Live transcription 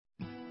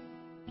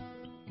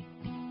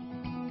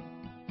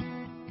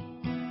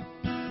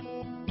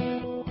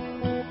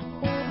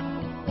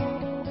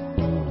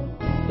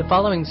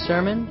following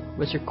sermon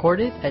was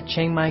recorded at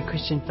Chiang Mai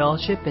Christian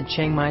Fellowship in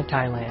Chiang Mai,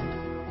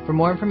 Thailand. For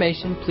more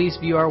information, please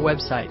view our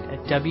website at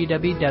www.ccfth.org.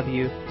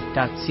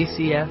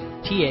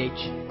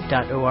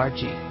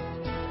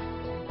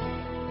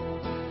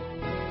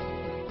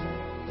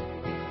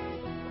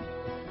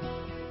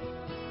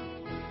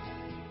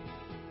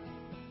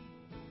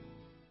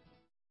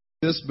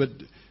 But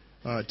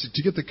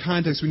to get the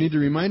context, we need to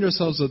remind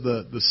ourselves of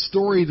the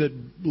story that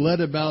led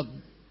about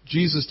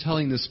Jesus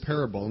telling this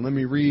parable. And let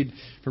me read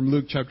from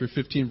Luke chapter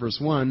 15, verse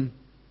 1,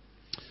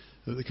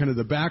 kind of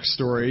the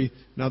backstory.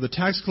 Now the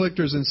tax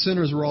collectors and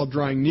sinners were all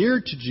drawing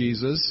near to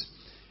Jesus,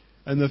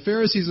 and the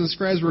Pharisees and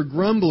scribes were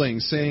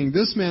grumbling, saying,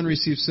 "This man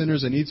receives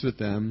sinners and eats with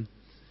them."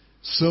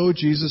 So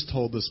Jesus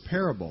told this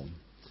parable.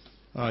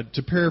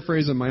 To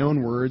paraphrase in my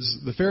own words,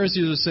 the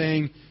Pharisees are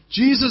saying,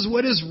 "Jesus,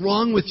 what is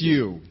wrong with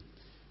you?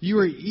 You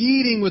are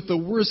eating with the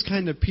worst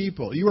kind of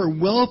people. You are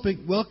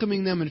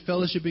welcoming them and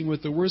fellowshipping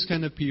with the worst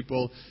kind of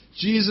people.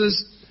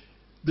 Jesus,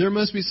 there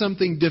must be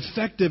something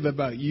defective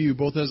about you,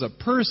 both as a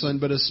person,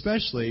 but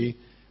especially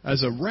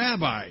as a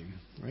rabbi,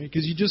 right?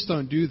 Because you just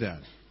don't do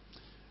that."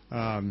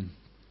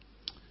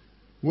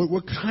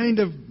 What kind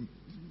of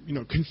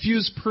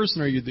confused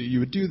person are you that you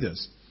would do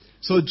this?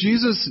 So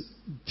Jesus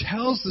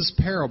tells this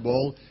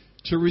parable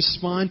to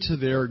respond to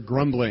their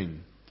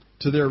grumbling,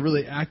 to their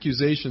really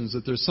accusations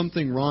that there's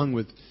something wrong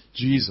with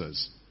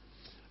Jesus.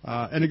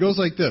 And it goes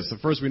like this.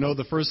 We know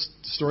the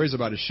first story is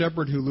about a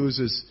shepherd who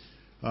loses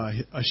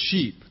a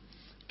sheep.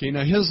 Okay,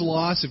 now his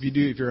loss, if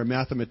you're a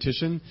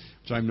mathematician,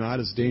 which I'm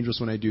not, it's dangerous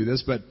when I do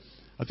this, but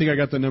I think I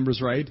got the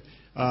numbers right.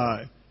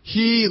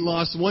 He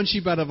lost one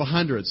sheep out of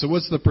 100. So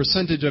what's the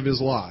percentage of his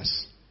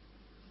loss?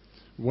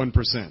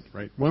 1%,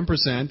 right?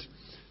 1%.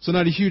 So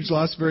not a huge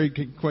loss,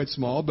 quite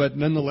small, but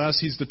nonetheless,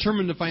 he's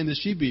determined to find the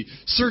sheep. He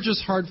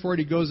searches hard for it.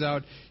 He goes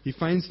out. He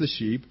finds the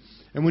sheep.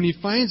 And when he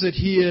finds it,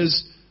 he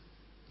is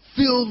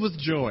filled with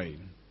joy.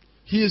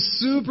 He is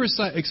super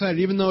excited,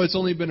 even though it's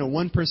only been a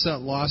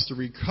 1% loss. To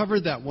recover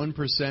that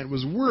 1%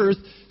 was worth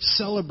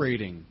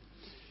celebrating.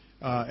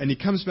 And he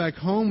comes back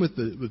home with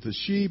the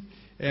sheep,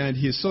 and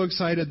he is so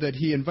excited that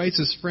he invites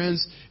his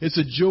friends. It's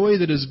a joy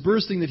that is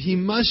bursting that he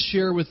must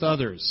share with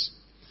others.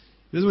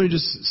 He doesn't want to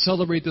just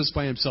celebrate this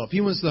by himself.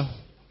 He wants to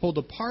hold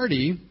a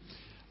party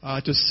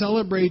to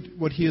celebrate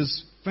what he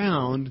has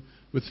found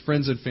with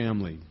friends and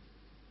family.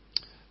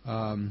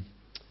 And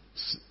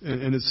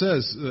it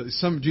says,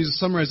 Jesus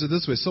summarizes it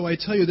this way: "So I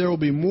tell you, there will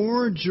be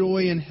more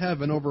joy in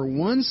heaven over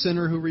one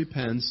sinner who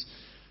repents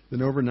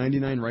than over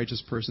 99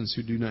 righteous persons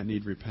who do not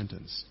need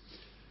repentance."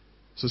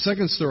 So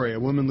second story, a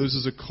woman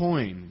loses a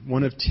coin,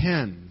 1 of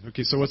 10.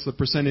 Okay, so what's the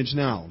percentage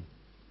now?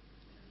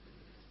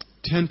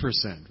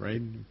 10%, right?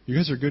 You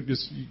guys are good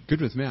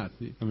with math.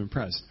 I'm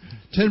impressed.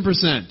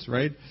 10%,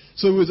 right?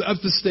 So it was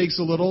up the stakes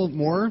a little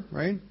more,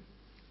 right?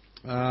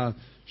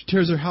 She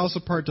tears her house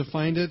apart to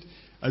find it.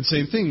 And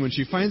same thing, when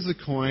she finds the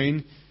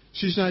coin,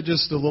 she's not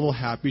just a little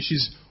happy.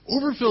 She's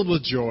overfilled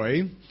with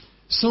joy,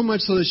 so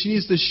much so that she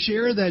needs to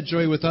share that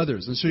joy with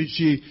others. And so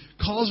she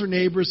calls her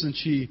neighbors and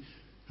she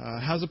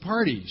has a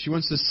party. She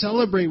wants to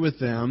celebrate with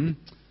them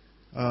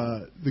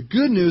the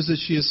good news that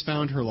she has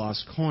found her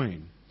lost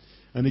coin.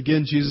 And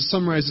again, Jesus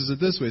summarizes it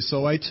this way: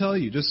 "So I tell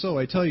you, just so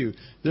I tell you,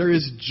 there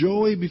is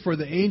joy before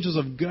the angels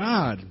of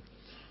God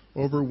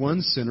over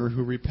one sinner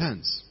who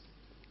repents."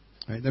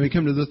 All right, then we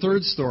come to the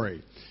third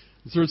story.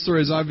 The third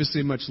story is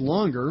obviously much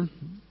longer,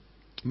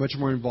 much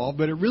more involved,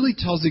 but it really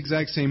tells the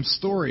exact same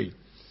story.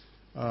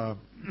 And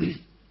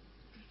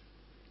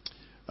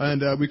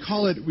we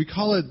call it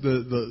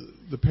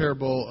the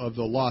parable of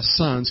the lost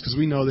sons, because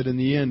we know that in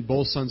the end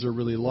both sons are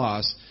really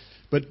lost.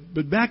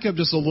 But back up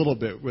just a little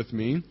bit with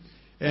me.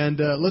 And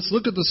let's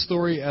look at the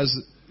story as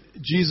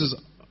Jesus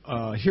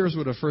hears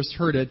would have first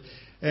heard it.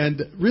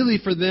 And really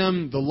for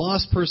them, the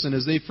lost person,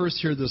 as they first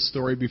hear this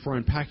story before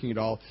unpacking it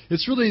all,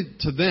 it's really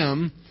to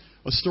them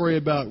a story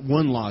about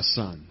one lost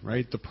son,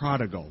 right? The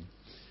prodigal.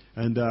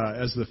 And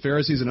as the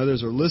Pharisees and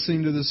others are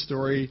listening to this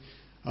story,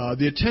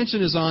 the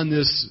attention is on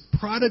this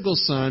prodigal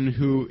son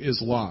who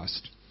is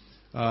lost.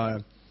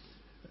 And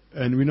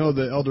we know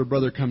the elder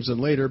brother comes in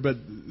later, but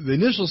the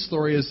initial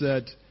story is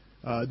that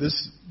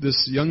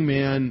this young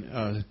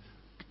man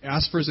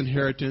asks for his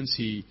inheritance.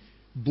 He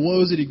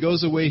blows it. He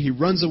goes away. He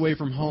runs away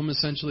from home,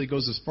 essentially.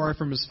 Goes as far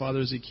from his father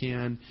as he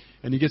can.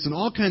 And he gets in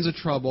all kinds of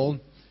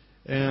trouble.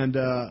 And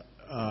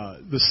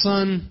the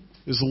son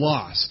is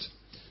lost.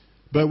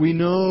 But we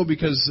know,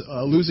 because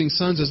losing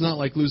sons is not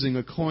like losing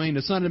a coin.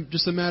 It's not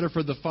just a matter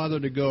for the father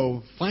to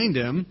go find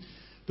him.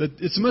 But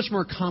it's much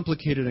more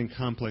complicated and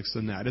complex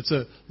than that. It's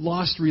a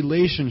lost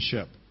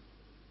relationship.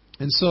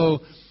 And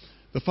so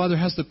the father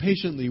has to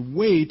patiently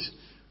wait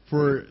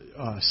for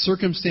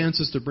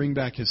circumstances to bring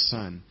back his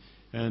son.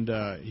 And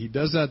he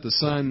does that. The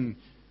son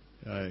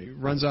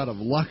runs out of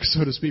luck,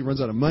 so to speak,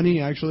 runs out of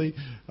money, actually.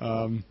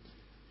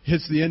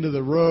 Hits the end of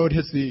the road,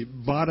 hits the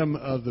bottom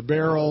of the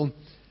barrel,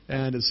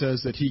 and it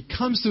says that he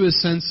comes to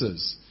his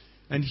senses.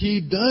 And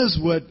he does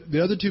what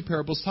the other two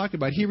parables talk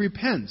about. He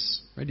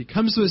repents. Right? He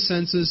comes to his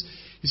senses.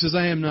 He says,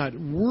 I am not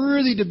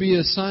worthy to be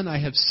a son. I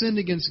have sinned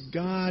against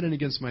God and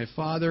against my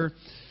Father,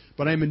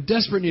 but I am in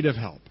desperate need of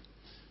help.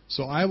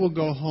 So I will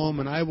go home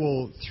and I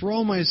will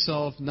throw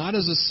myself, not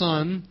as a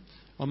son,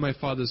 on my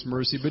Father's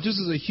mercy, but just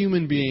as a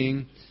human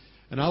being,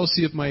 and I will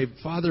see if my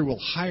Father will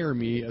hire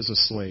me as a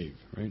slave.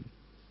 Right?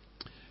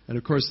 And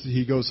of course,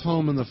 he goes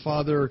home, and the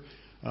Father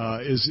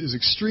is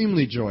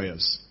extremely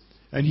joyous,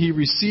 and he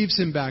receives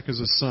him back as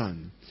a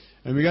son.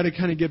 And we got to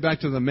kind of get back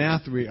to the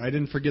math. I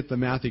didn't forget the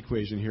math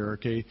equation here.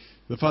 Okay,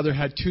 the Father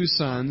had 2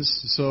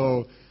 sons,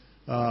 so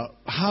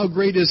how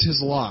great is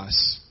his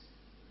loss?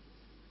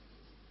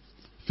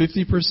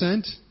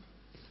 50%?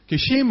 Okay,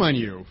 shame on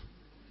you.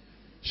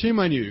 Shame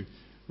on you,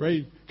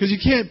 right? Because you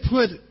can't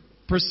put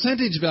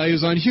percentage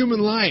values on human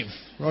life,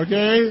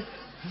 okay?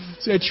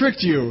 See, I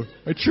tricked you.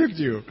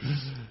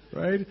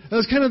 Right?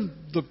 That's kind of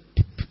the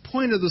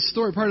point of the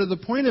story, part of the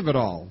point of it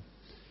all,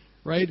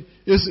 right?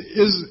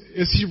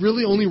 Is he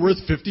really only worth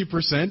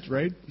 50%,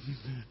 right?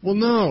 Well,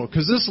 no,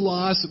 because this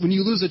loss, when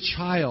you lose a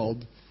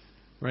child,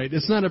 right,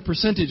 it's not a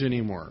percentage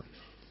anymore.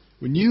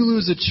 When you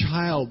lose a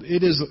child,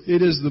 it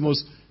is the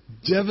most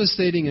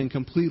devastating and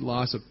complete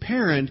loss a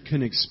parent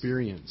can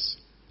experience,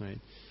 right?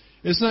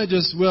 It's not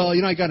just, well,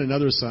 I got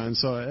another son,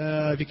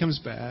 so if he comes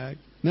back.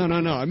 No.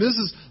 I mean, this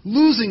is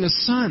losing a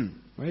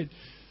son, right?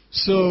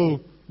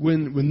 So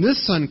when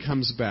this son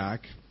comes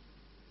back,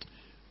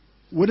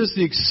 what is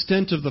the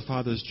extent of the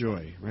Father's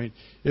joy, right?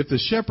 If the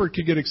shepherd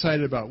could get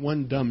excited about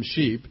one dumb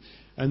sheep,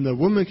 and the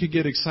woman could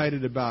get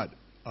excited about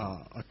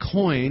a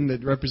coin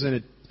that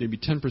represented maybe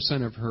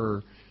 10% of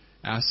her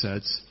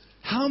assets,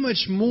 how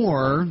much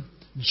more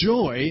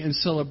joy and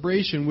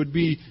celebration would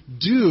be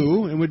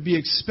due and would be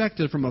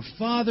expected from a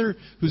father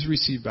who's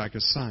received back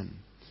a son?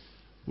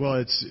 Well,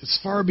 it's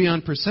far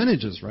beyond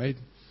percentages, right?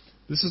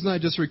 This is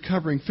not just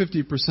recovering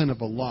 50%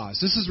 of a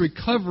loss. This is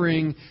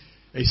recovering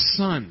a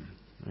son,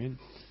 right?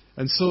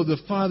 And so the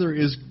Father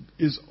is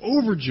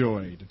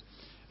overjoyed,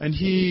 and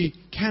he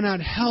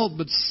cannot help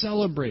but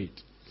celebrate.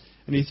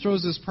 And he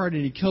throws this party,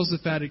 and he kills the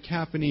fatted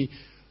calf, and he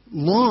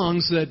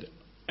longs that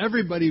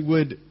everybody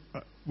would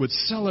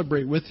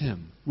celebrate with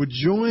him, would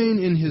join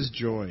in his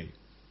joy.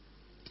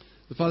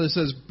 The Father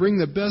says, bring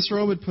the best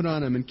robe and put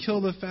on him, and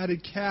kill the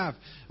fatted calf,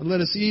 and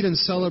let us eat and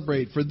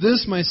celebrate. For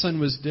this my son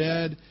was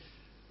dead,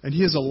 and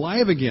he is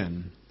alive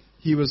again.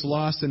 He was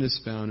lost and is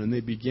found, and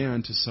they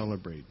began to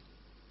celebrate.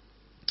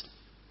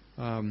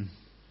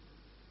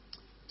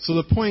 So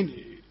the point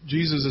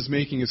Jesus is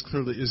making is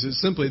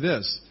simply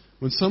this.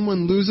 When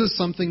someone loses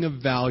something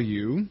of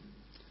value,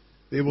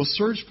 they will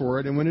search for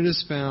it, and when it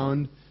is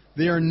found,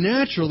 they are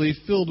naturally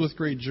filled with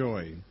great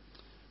joy.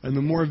 And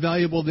the more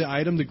valuable the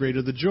item, the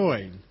greater the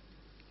joy.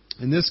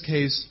 In this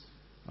case,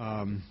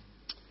 the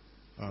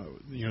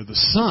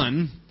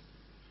son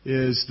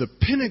is the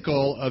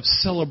pinnacle of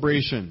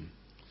celebration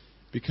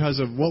because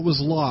of what was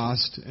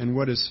lost and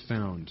what is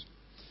found.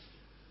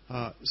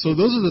 So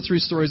those are the 3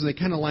 stories, and they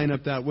kind of line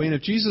up that way. And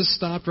if Jesus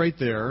stopped right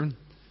there,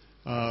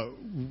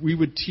 we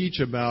would teach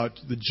about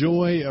the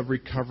joy of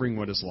recovering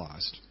what is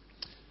lost.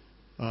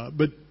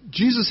 But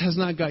Jesus has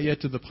not got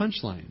yet to the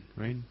punchline,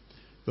 right?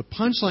 The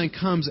punchline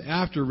comes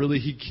after, really,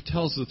 he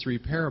tells the 3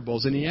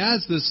 parables, and he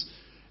adds this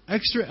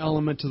extra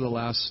element to the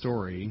last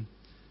story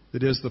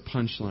that is the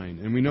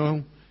punchline. And we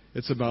know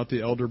it's about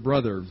the elder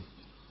brother.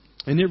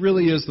 And it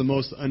really is the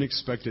most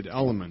unexpected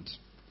element.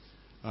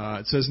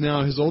 It says,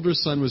 now his older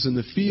son was in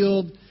the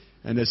field,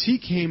 and as he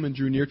came and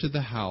drew near to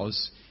the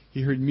house,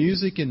 he heard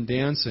music and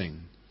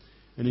dancing.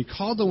 And he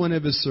called to one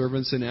of his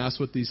servants and asked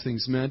what these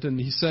things meant. And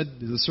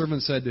the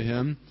servant said to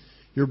him,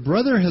 your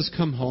brother has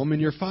come home, and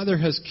your father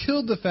has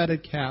killed the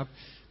fatted calf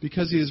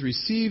because he has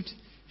received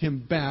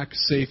him back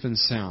safe and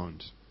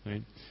sound.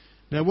 Right?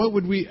 Now, what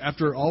would we,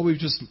 after all we've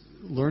just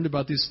learned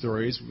about these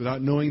stories,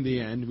 without knowing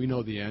the end, we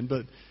know the end,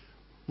 but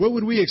what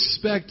would we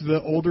expect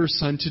the older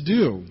son to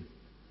do?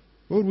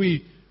 What would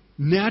we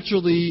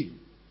naturally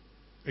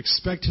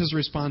expect his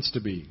response to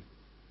be?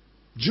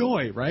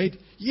 Joy, right?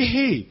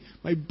 Yay!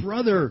 My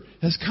brother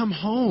has come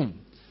home.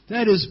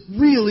 That is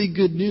really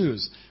good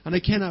news. And I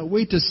cannot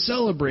wait to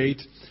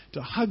celebrate,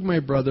 to hug my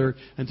brother,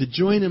 and to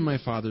join in my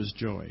Father's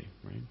joy.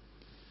 Right?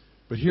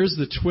 But here's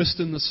the twist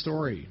in the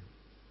story.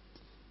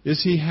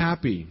 Is he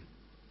happy?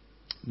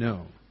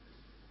 No.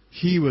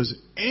 He was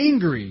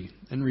angry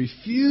and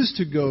refused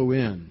to go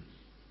in.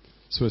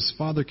 So his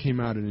father came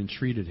out and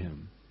entreated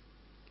him.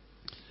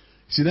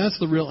 See, that's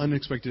the real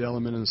unexpected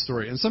element in the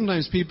story. And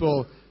sometimes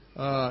people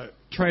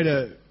try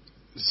to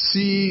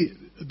see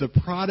the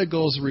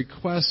prodigal's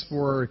request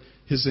for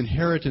his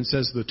inheritance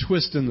as the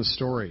twist in the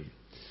story.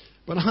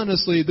 But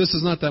honestly, this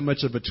is not that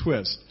much of a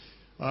twist.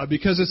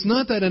 Because it's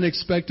not that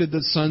unexpected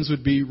that sons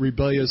would be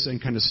rebellious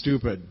and kind of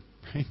stupid.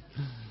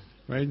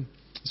 Right?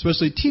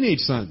 Especially teenage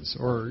sons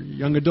or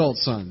young adult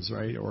sons,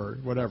 right? Or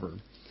whatever.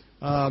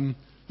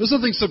 There's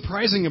something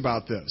surprising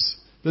about this.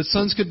 That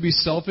sons could be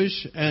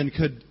selfish and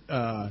could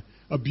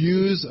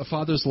abuse a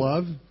father's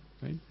love.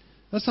 Right?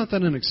 That's not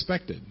that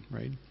unexpected,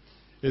 right?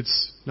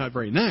 It's not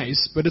very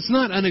nice, but it's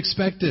not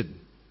unexpected.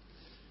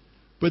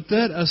 But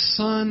that a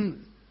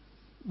son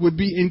would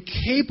be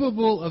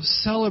incapable of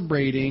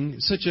celebrating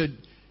such an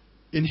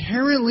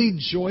inherently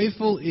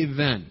joyful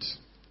event,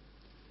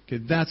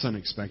 okay, that's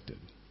unexpected.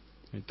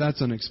 Right?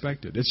 That's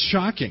unexpected. It's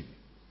shocking.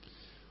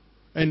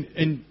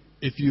 And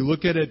if you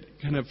look at it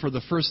kind of for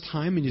the first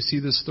time and you see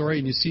this story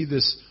and you see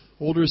this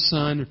older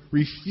son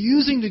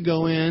refusing to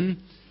go in,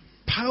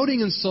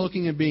 pouting and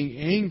sulking and being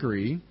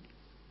angry,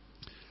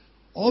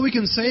 all we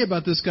can say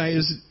about this guy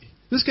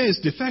is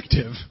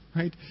defective,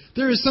 right?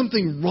 There is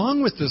something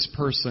wrong with this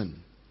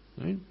person,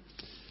 right?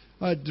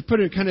 To put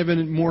it kind of in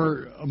a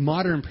more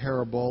modern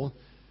parable,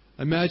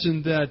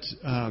 imagine that,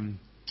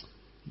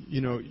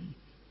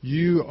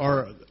 you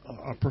are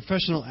a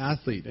professional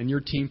athlete and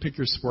your team, pick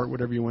your sport,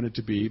 whatever you want it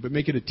to be, but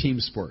make it a team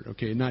sport,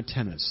 okay, not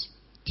tennis.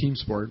 Team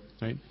sport,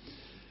 right?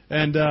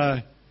 And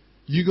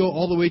you go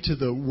all the way to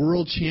the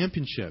world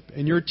championship,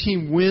 and your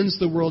team wins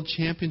the world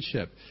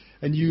championship,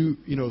 and you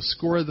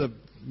score the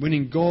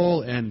winning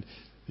goal, and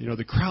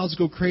the crowds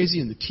go crazy,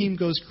 and the team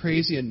goes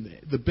crazy, and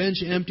the bench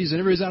empties, and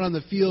everybody's out on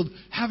the field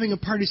having a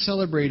party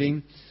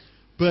celebrating.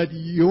 But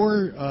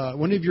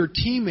one of your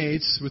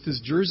teammates with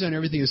his jersey and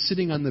everything is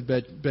sitting on the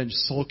bench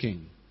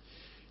sulking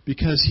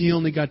because he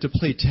only got to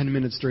play 10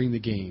 minutes during the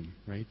game,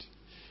 right?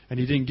 And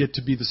he didn't get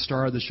to be the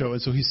star of the show,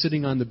 and so he's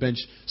sitting on the bench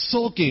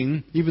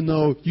sulking, even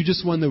though you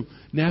just won the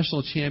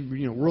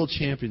world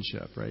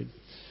championship, right?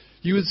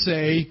 You would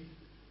say,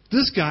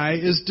 this guy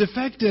is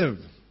defective.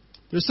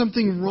 There's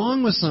something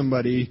wrong with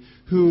somebody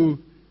who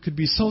could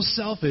be so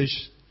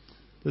selfish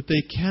that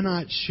they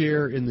cannot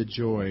share in the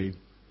joy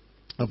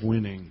of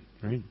winning,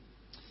 right?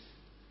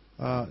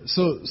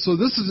 So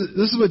this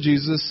is what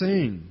Jesus is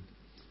saying.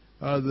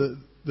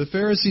 The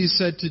Pharisees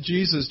said to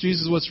Jesus,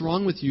 "Jesus, what's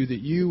wrong with you that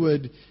you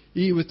would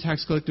eat with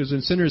tax collectors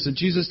and sinners?" And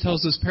Jesus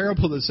tells this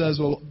parable that says,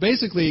 well,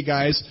 basically,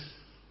 guys,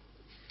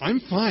 I'm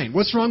fine.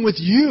 What's wrong with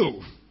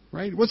you?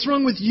 Right? What's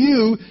wrong with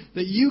you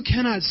that you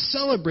cannot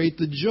celebrate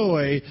the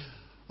joy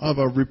of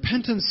a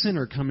repentant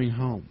sinner coming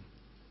home?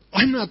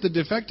 I'm not the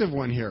defective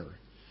one here.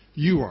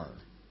 You are.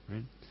 Right?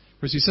 Of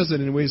course, he says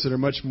it in ways that are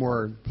much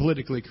more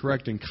politically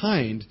correct and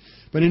kind.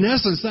 But in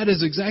essence, that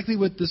is exactly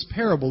what this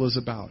parable is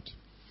about.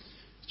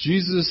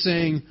 Jesus is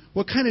saying,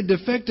 what kind of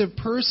defective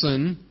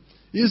person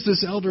is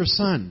this elder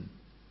son?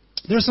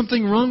 There's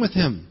something wrong with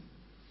him.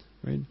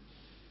 Right?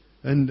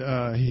 And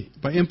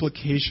by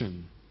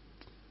implication,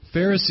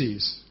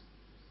 Pharisees,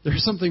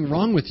 there's something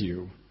wrong with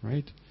you,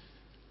 right?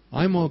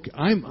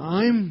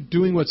 I'm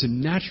doing what's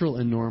natural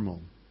and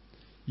normal.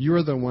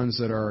 You're the ones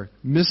that are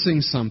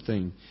missing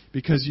something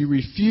because you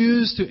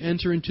refuse to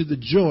enter into the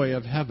joy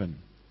of heaven.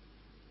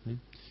 Right?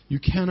 You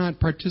cannot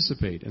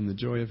participate in the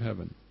joy of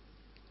heaven.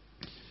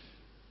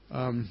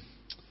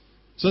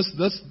 So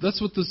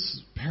that's what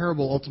this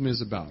parable ultimately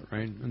is about,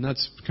 right? And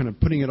that's kind of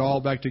putting it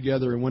all back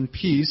together in one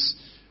piece,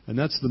 and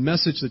that's the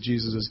message that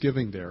Jesus is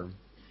giving there.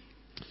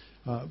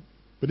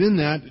 But in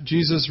that,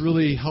 Jesus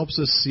really helps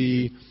us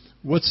see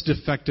what's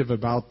defective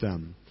about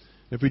them.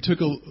 If we took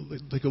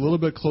a little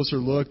bit closer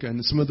look,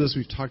 and some of this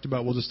we've talked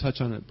about, we'll just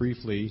touch on it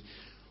briefly.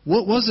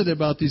 What was it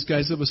about these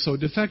guys that was so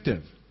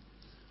defective?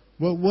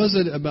 What was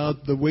it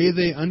about the way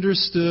they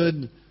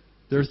understood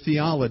their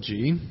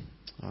theology,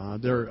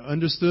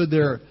 understood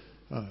their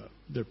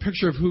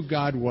picture of who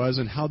God was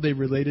and how they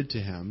related to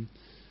Him,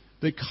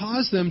 that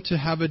caused them to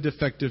have a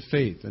defective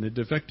faith and a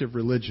defective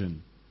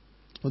religion?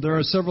 Well, there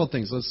are several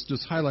things. Let's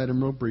just highlight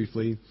them real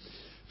briefly.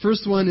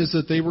 First one is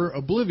that they were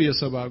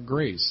oblivious about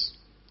grace.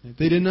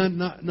 They did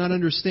not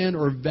understand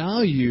or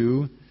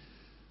value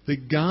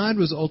that God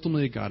was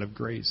ultimately a God of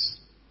grace.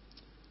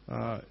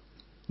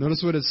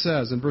 Notice what it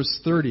says in verse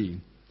 30.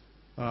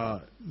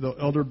 The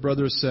elder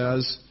brother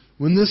says,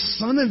 "When this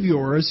son of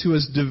yours who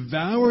has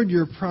devoured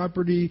your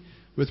property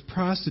with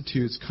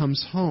prostitutes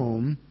comes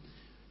home,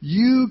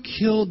 you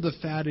killed the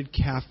fatted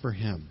calf for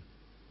him."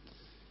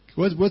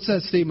 What's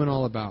that statement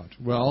all about?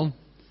 Well,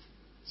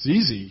 it's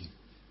easy.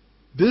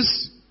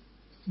 This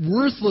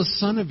worthless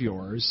son of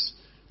yours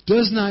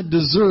does not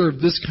deserve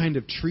this kind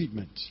of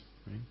treatment.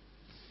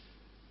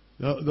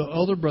 Right? The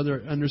elder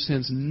brother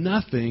understands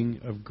nothing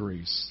of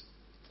grace.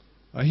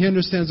 He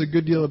understands a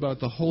good deal about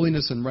the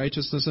holiness and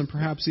righteousness and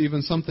perhaps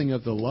even something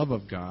of the love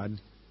of God.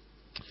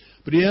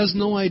 But he has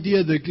no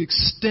idea the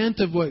extent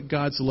of what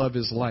God's love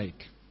is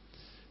like.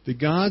 That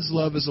God's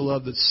love is a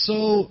love that's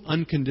so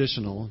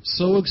unconditional,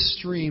 so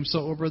extreme,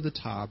 so over the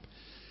top,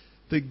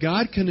 that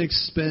God can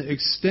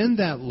extend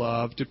that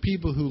love to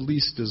people who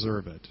least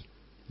deserve it.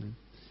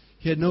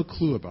 He had no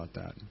clue about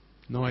that.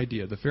 No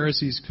idea. The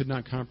Pharisees could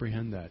not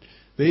comprehend that.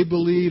 They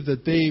believed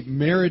that they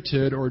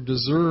merited or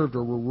deserved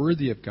or were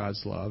worthy of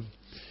God's love.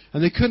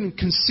 And they couldn't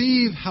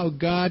conceive how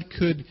God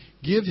could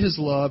give His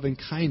love and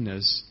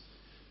kindness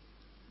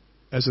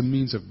as a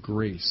means of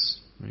grace,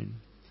 right?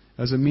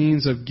 As a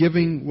means of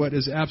giving what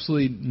is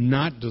absolutely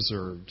not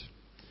deserved,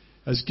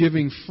 as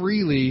giving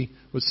freely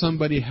what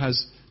somebody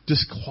has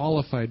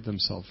disqualified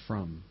themselves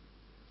from.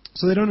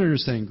 So they don't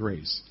understand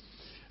grace.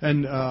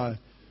 And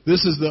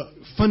This is the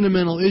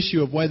fundamental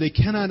issue of why they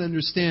cannot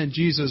understand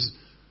Jesus'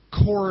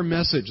 core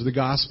message, the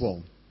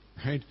gospel.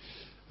 Right?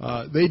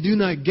 They do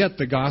not get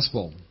the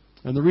gospel.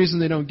 And the reason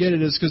they don't get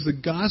it is because the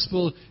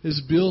gospel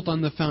is built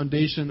on the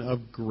foundation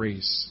of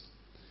grace.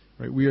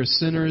 Right? We are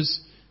sinners.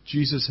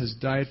 Jesus has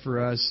died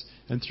for us.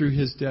 And through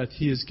His death,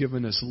 He has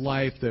given us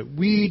life that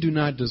we do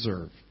not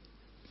deserve.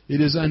 It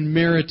is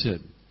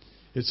unmerited.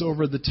 It's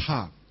over the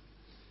top.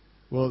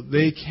 Well,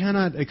 they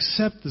cannot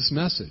accept this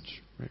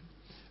message. Right?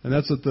 And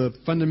that's what the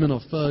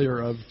fundamental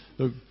failure of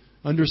the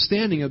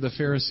understanding of the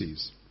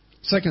Pharisees.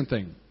 Second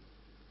thing,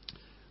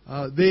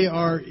 they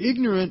are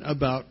ignorant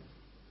about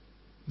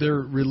their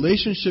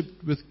relationship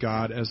with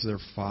God as their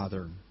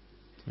Father.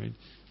 Right?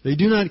 They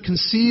do not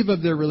conceive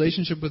of their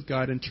relationship with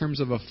God in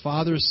terms of a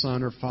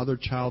father-son or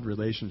father-child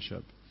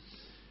relationship.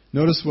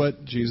 Notice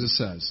what Jesus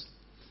says,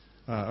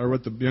 or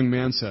what the young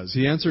man says.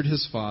 He answered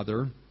his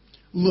father,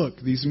 "Look,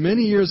 these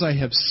many years I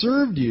have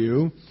served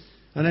you,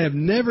 and I have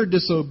never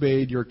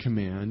disobeyed your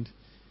command,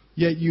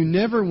 yet you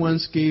never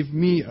once gave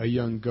me a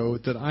young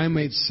goat that I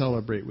might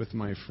celebrate with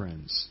my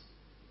friends."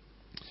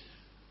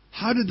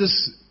 How did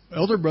this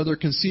elder brother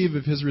conceive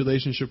of his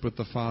relationship with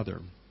the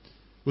father?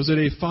 Was it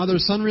a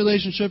father-son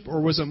relationship, or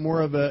was it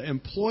more of an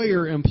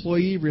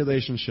employer-employee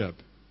relationship?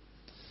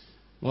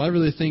 Well, I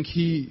really think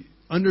he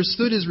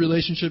understood his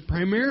relationship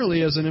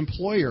primarily as an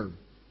employer.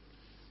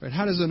 Right?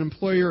 How does an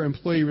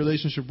employer-employee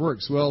relationship work?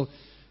 Well,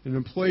 in an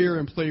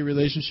employer-employee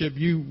relationship,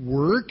 you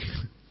work,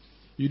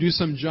 you do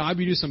some job,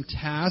 you do some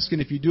task,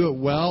 and if you do it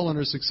well and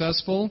are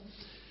successful,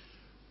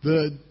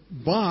 the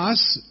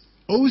boss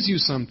owes you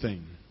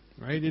something.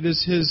 Right? It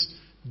is his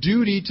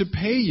duty to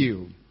pay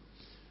you.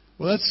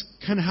 Well, that's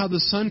kind of how the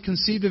son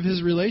conceived of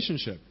his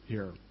relationship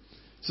here.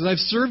 He says, I've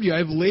served you,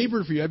 I've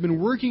labored for you, I've been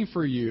working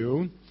for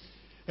you,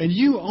 and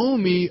you owe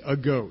me a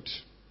goat.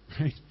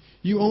 Right?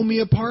 You owe me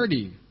a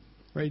party.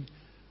 Right?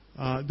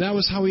 That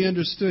was how he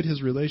understood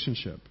his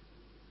relationship.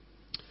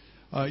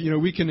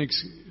 We can,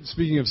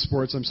 speaking of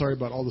sports, I'm sorry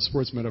about all the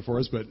sports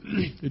metaphors, but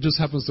it just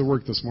happens to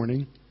work this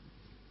morning.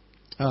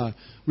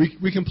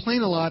 We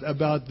complain a lot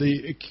about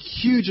the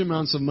huge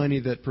amounts of money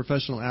that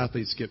professional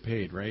athletes get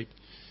paid, right?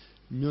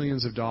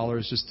 Millions of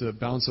dollars just to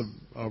bounce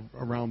a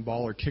round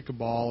ball or kick a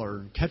ball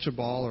or catch a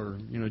ball or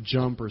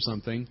jump or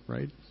something,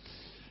 right?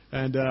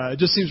 And it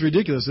just seems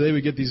ridiculous that they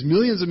would get these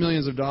millions and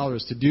millions of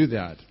dollars to do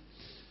that.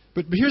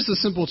 But here's the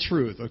simple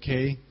truth,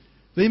 okay?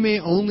 They may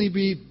only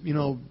be,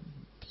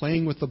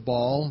 playing with the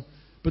ball,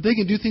 but they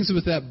can do things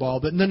with that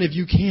ball that none of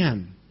you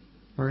can,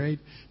 all right?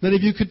 None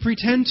of you could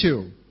pretend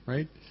to,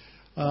 right?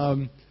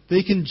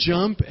 They can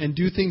jump and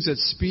do things at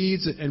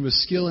speeds and with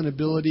skill and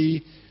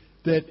ability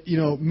that,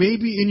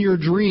 maybe in your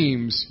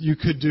dreams you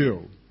could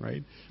do,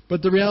 right?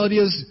 But the reality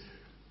is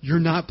you're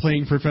not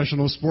playing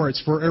professional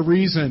sports for a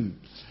reason.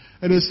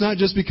 And it's not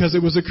just because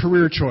it was a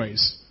career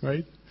choice,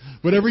 right?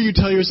 Whatever you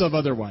tell yourself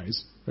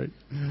otherwise, right?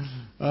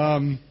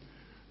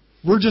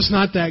 We're just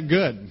not that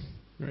good,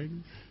 right?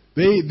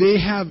 They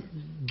have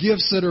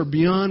gifts that are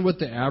beyond what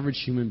the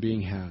average human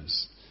being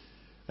has.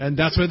 And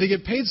that's why they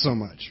get paid so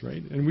much,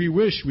 right? And we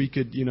wish we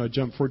could,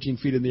 jump 14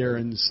 feet in the air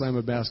and slam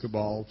a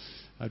basketball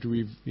after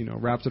we've,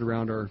 wrapped it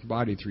around our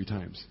body 3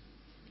 times.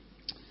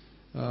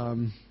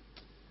 And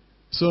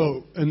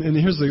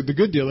here's the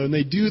good deal. When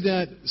they do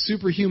that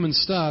superhuman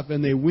stuff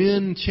and they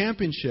win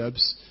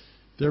championships,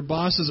 their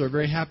bosses are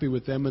very happy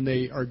with them and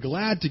they are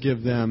glad to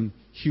give them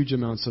huge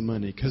amounts of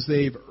money because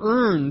they've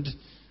earned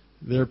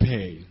their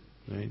pay,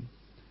 right?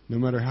 No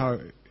matter how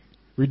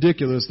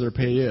ridiculous their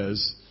pay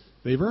is,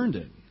 they've earned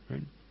it,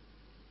 right?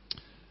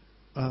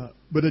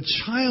 But a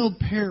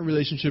child-parent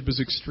relationship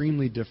is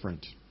extremely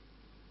different.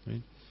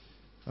 Right?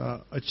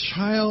 A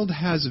child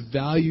has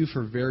value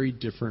for very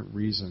different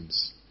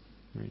reasons.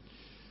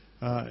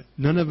 Right?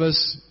 None of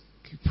us,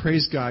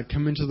 praise God,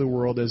 come into the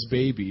world as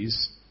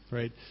babies,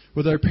 right?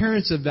 With our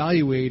parents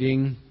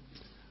evaluating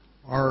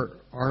our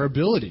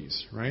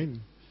abilities, right?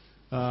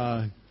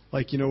 When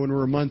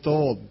we're a month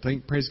old,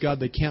 praise God,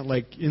 they can't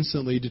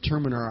instantly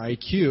determine our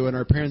IQ, and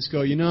our parents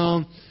go,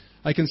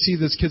 I can see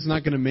this kid's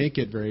not going to make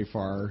it very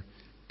far.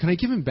 Can I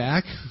give him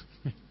back?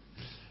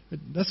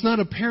 That's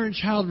not a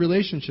parent-child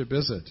relationship,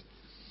 is it?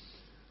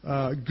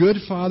 Good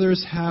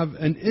fathers have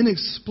an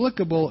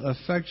inexplicable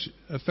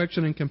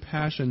affection and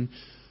compassion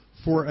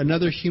for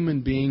another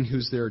human being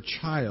who's their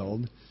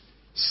child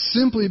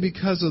simply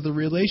because of the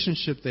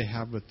relationship they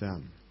have with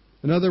them.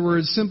 In other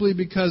words, simply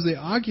because they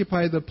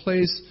occupy the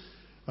place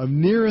of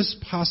nearest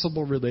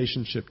possible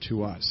relationship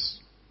to us.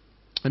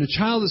 And a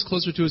child is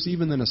closer to us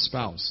even than a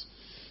spouse.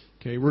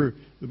 Okay,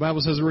 the Bible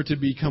says we're to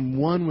become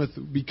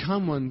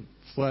one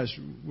flesh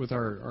with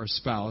our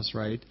spouse,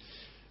 right?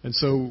 And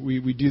so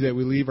we do that.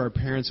 We leave our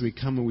parents, we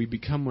come and we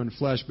become one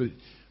flesh. But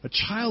a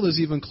child is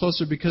even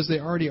closer because they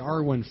already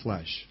are one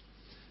flesh.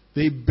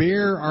 They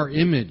bear our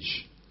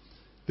image.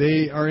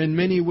 They are in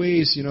many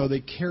ways, they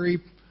carry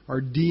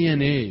our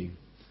DNA.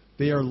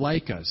 They are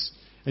like us.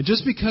 And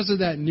just because of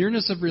that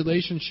nearness of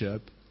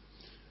relationship,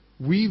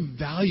 we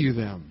value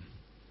them.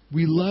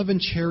 We love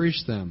and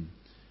cherish them.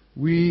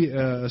 we,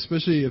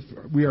 especially if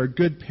we are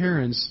good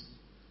parents,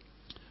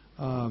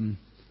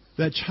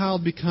 that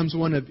child becomes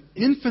one of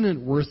infinite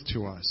worth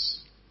to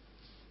us.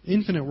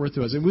 Infinite worth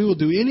to us. And we will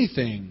do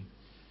anything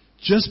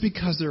just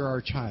because they're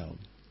our child.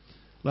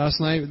 Last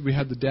night we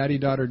had the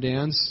daddy-daughter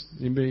dance.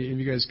 Anybody, if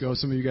you guys go,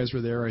 some of you guys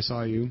were there, I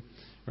saw you.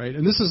 Right?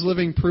 And this is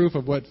living proof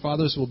of what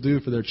fathers will do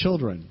for their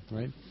children.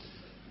 Right?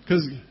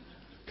 Because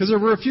there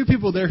were a few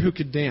people there who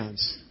could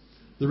dance.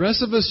 The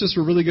rest of us just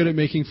were really good at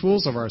making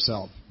fools of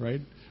ourselves.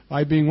 Right?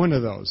 I being one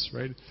of those.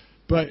 Right?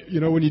 But,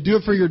 when you do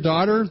it for your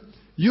daughter,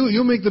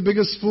 you'll make the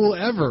biggest fool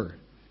ever.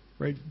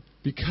 Right?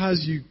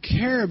 Because you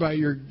care about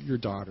your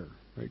daughter.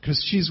 Right?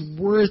 Because she's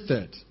worth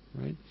it.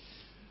 Right?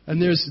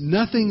 And there's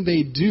nothing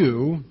they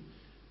do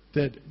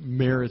that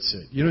merits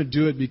it. You don't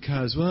do it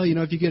because,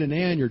 if you get an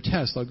A on your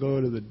test, I'll go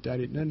to the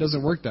daddy. No, it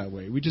doesn't work that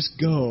way. We just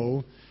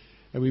go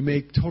and we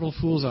make total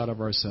fools out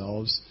of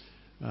ourselves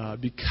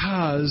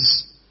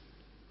because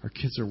our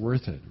kids are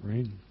worth it,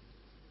 right?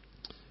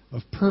 A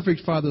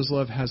perfect father's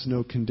love has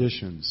no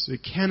conditions.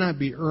 It cannot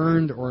be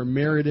earned or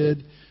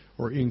merited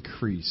or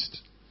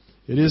increased.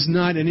 It is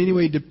not in any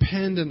way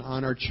dependent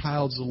on our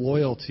child's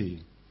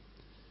loyalty.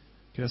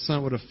 Okay, that's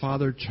not what a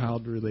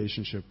father-child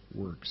relationship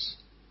works.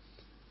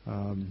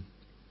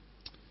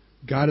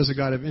 God is a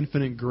God of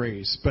infinite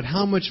grace. But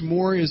how much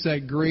more is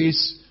that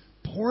grace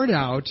poured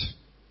out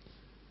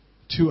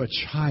to a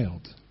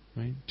child?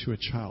 Right? To a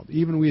child.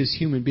 Even we as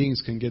human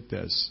beings can get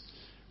this.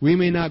 We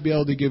may not be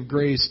able to give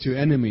grace to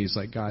enemies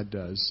like God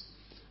does,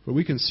 but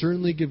we can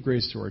certainly give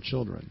grace to our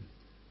children.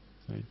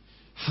 Right?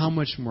 How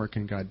much more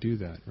can God do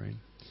that? Right?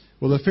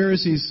 Well, the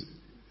Pharisees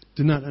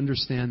did not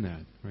understand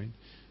that. Right?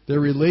 Their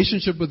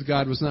relationship with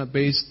God was not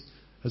based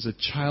as a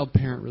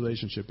child-parent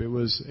relationship. It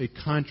was a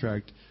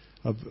contract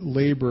of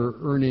labor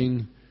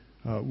earning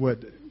what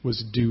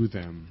was due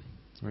them.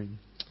 Right?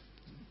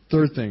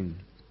 Third thing,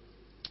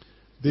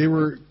 they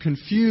were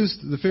confused.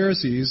 The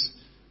Pharisees,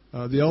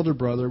 the elder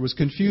brother, was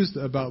confused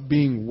about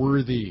being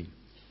worthy.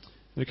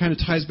 And it kind of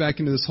ties back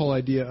into this whole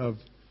idea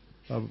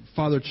of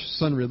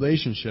father-son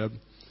relationship.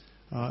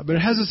 But it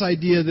has this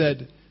idea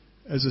that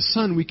as a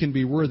son we can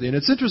be worthy. And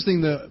it's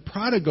interesting, the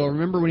prodigal,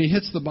 remember when he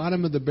hits the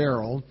bottom of the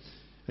barrel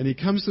and he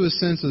comes to his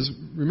senses,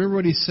 remember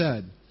what he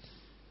said.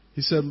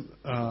 He said,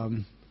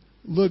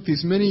 look,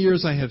 these many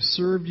years I have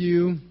served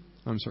you.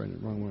 I'm sorry,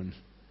 wrong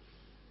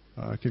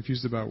one.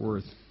 Confused about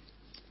worth.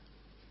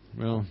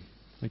 Well,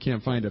 I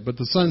can't find it. But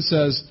the son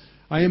says,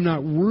 I am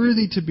not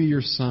worthy to be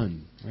your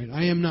son. Right?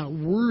 I am not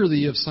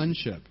worthy of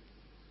sonship.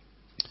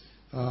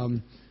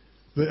 The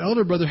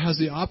elder brother has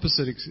the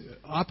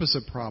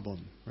opposite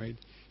problem. Right?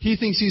 He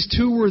thinks he's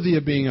too worthy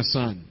of being a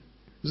son.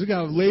 This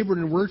guy labored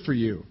and worked for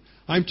you.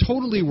 I'm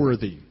totally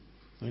worthy.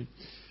 Right?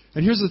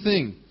 And here's the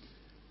thing.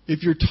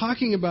 If you're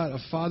talking about a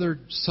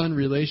father-son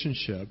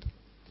relationship,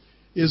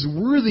 is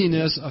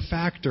worthiness a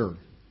factor?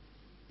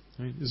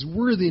 Right? Is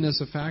worthiness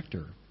a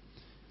factor?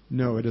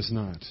 No, it is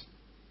not.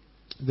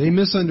 They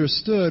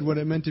misunderstood what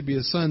it meant to be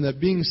a son, that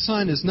being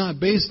son is not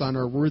based on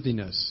our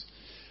worthiness.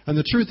 And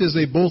the truth is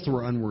they both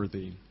were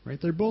unworthy. Right?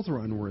 They both were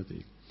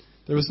unworthy.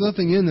 There was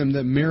nothing in them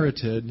that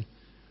merited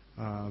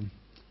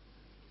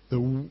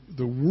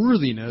the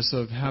worthiness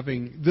of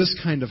having this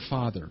kind of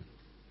father.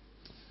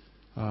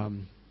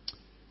 And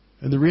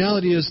the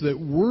reality is that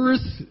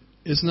worth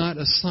is not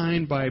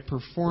assigned by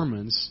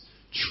performance.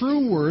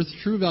 True worth,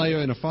 true value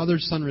in a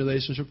father-son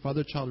relationship,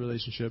 father-child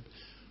relationship,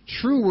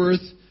 true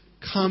worth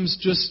comes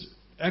just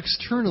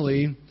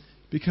externally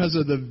because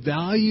of the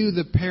value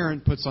the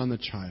parent puts on the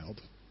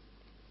child.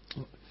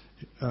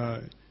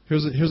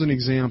 Here's an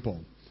example.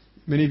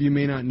 Many of you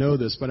may not know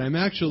this, but I'm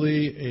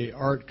actually an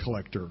art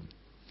collector.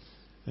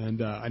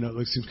 And I know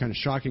it seems kind of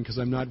shocking because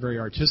I'm not very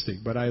artistic,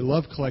 but I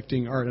love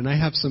collecting art. And I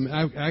have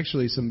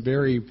some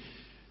very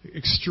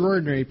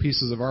extraordinary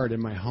pieces of art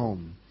in my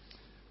home.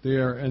 They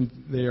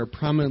are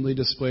prominently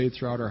displayed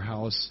throughout our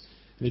house.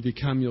 And if you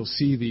come, you'll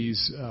see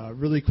these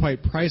really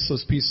quite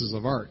priceless pieces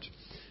of art.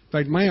 In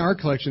fact, my art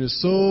collection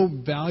is so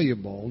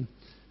valuable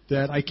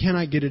that I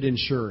cannot get it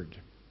insured.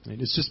 Right?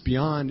 It's just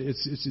beyond.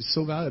 It's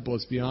so valuable.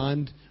 It's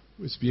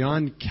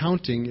beyond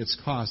counting its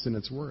cost and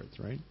its worth.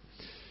 Right?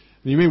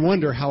 And you may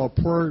wonder how a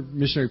poor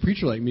missionary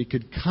preacher like me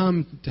could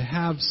come to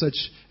have such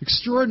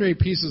extraordinary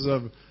pieces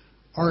of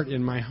art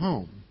in my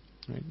home.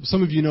 Right?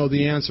 Some of you know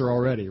the answer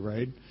already,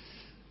 right?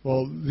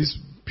 Well, these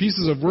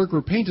pieces of work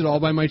were painted all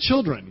by my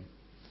children,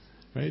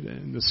 right?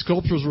 And the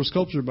sculptures were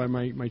sculptured by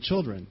my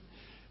children.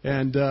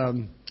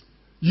 And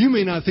you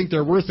may not think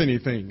they're worth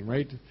anything,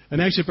 right?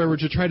 And actually, if I were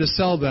to try to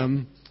sell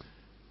them,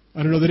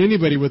 I don't know that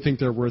anybody would think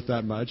they're worth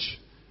that much.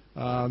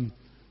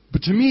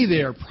 But to me,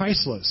 they are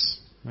priceless,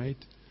 right?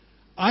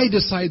 I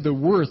decide the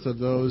worth of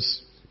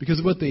those because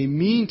of what they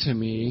mean to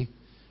me,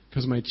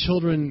 because my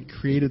children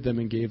created them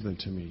and gave them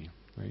to me,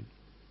 right?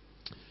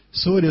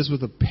 So it is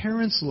with a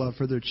parent's love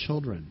for their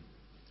children,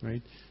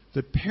 right?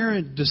 The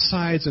parent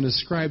decides and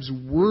ascribes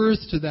worth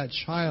to that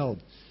child,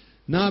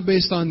 not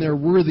based on their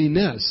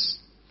worthiness,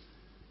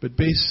 but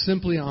based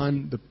simply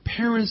on the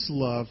parent's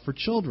love for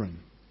children.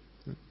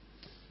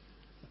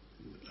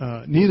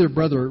 neither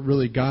brother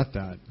really got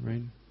that,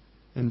 right?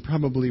 And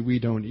probably we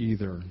don't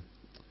either.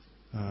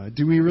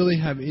 Do we really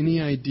have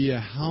any idea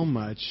how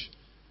much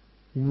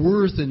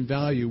worth and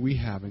value we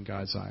have in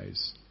God's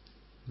eyes?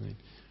 Right?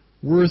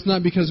 Worth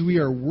not because we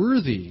are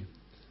worthy,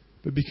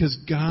 but because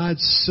God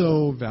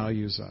so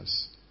values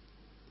us.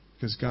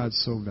 Because God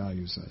so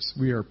values us.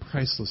 We are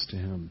priceless to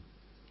Him.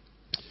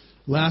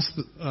 Last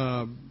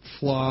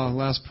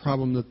last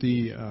problem that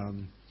the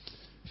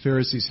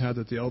Pharisees had,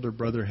 that the elder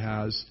brother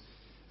has,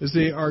 is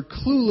they are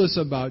clueless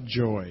about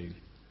joy.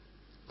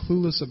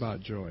 Clueless about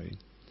joy.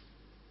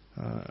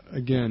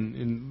 Again,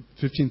 in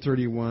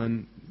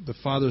 15:31, the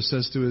father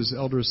says to his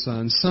elder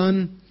son,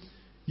 "Son,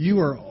 you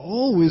are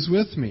always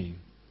with me,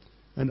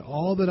 and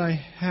all that I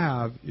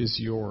have is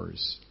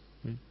yours."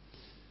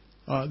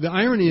 The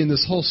irony in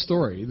this whole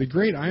story, the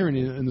great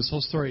irony in this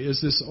whole story,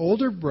 is this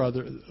older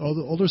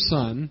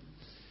son,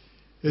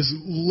 is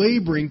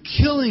laboring,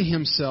 killing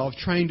himself,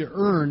 trying to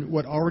earn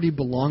what already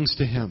belongs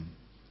to him.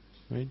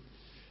 Right?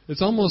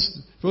 It's almost,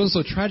 if it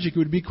wasn't so tragic, it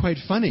would be quite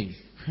funny.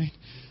 Right?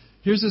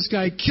 Here's this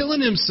guy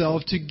killing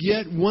himself to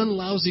get one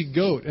lousy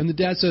goat, and the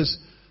dad says,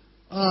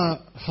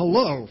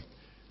 hello,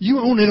 you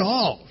own it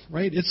all,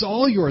 right? It's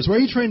all yours. Why are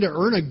you trying to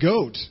earn a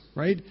goat,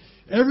 right?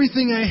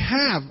 Everything I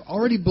have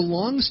already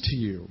belongs to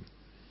you.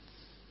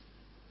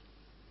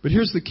 But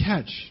here's the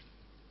catch.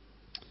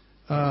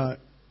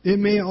 It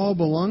may all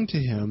belong to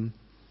him,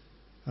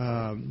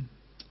 and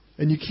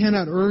you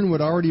cannot earn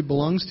what already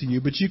belongs to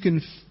you, but you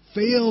can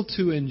fail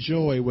to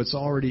enjoy what's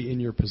already in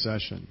your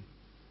possession.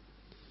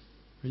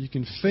 You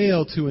can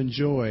fail to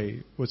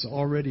enjoy what's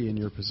already in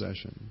your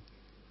possession.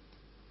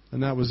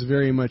 And that was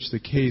very much the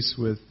case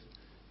with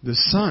the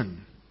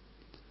son.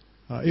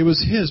 It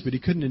was his, but he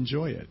couldn't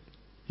enjoy it.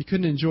 He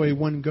couldn't enjoy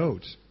one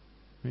goat.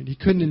 Right? He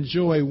couldn't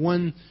enjoy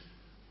one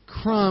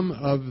crumb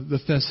of the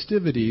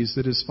festivities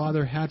that his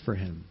father had for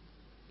him.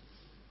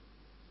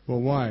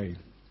 Well, why?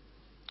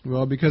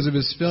 Well, because of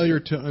his failure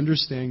to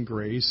understand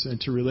grace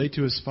and to relate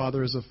to his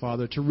father as a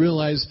father, to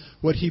realize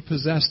what he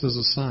possessed as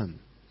a son.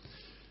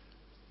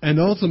 And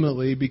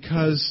ultimately,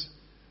 because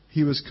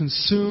he was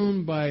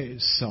consumed by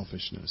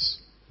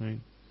selfishness. Right?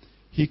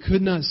 He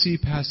could not see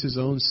past his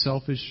own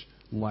selfish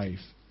life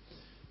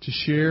to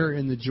share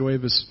in the joy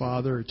of his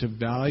father, to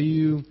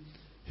value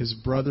his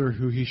brother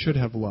who he should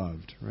have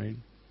loved. Right?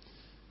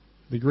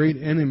 The great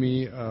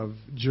enemy of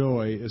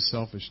joy is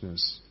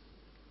selfishness.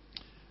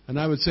 And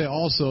I would say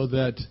also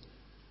that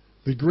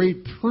the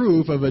great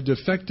proof of a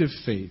defective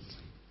faith,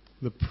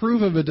 the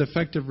proof of a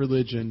defective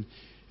religion,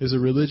 is a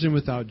religion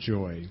without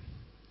joy.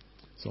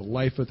 It's a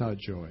life without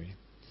joy.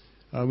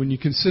 When you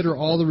consider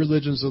all the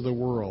religions of the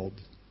world,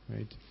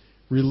 right,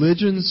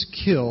 religions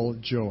kill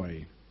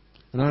joy.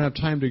 And I don't have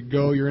time to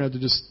go. You're going to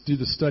have to just do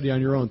the study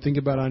on your own. Think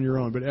about it on your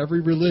own. But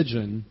every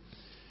religion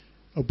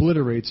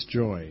obliterates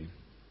joy.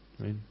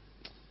 Right?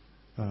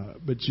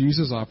 But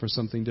Jesus offers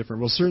something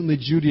different. Well, certainly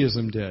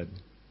Judaism did.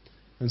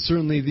 And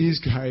certainly these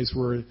guys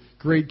were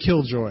great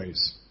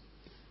killjoys,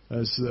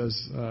 as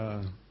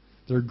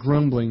their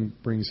grumbling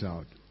brings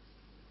out.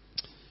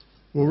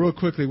 Well, real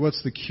quickly,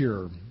 what's the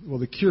cure? Well,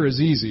 the cure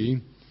is easy.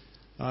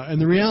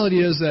 And the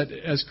reality is that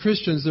as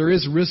Christians, there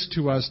is risk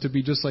to us to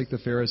be just like the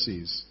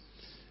Pharisees.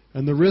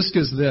 And the risk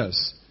is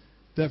this,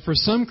 that for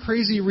some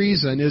crazy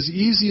reason, as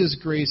easy as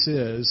grace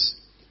is,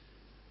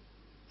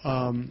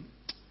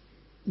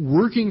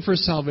 working for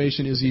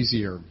salvation is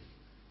easier.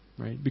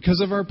 Right? Because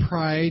of our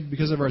pride,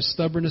 because of our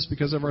stubbornness,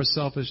 because of our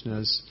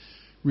selfishness,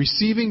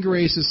 receiving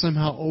grace is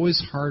somehow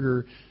always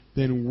harder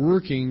than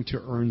working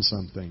to earn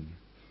something.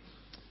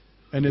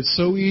 And it's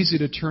so easy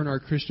to turn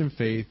our Christian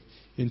faith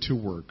into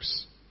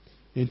works,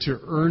 into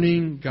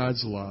earning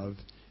God's love,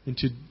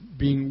 into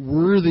being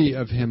worthy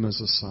of Him as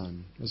a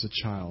son, as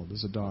a child,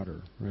 as a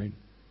daughter, right?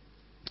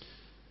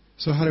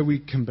 So how do we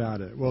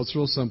combat it? Well, it's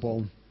real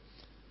simple.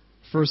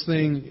 First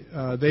thing,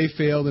 they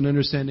failed in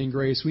understanding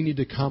grace. We need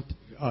to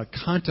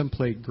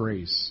contemplate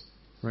grace,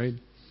 right?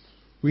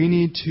 We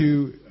need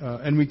to,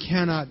 and we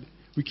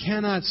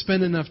cannot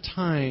spend enough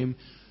time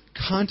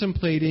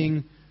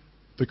contemplating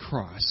the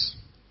cross,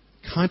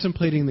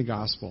 contemplating the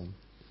gospel.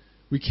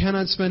 We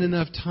cannot spend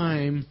enough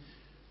time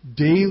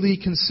daily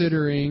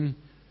considering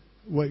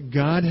what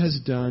God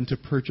has done to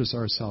purchase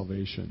our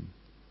salvation.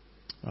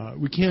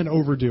 We can't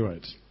overdo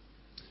it.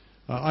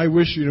 I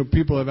wish,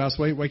 people have asked,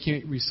 why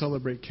can't we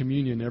celebrate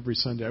communion every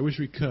Sunday? I wish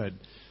we could.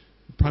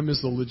 The problem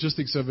is the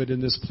logistics of it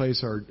in this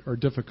place are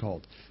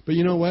difficult. But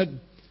you know what?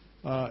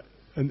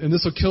 And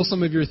this will kill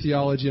some of your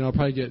theology, and I'll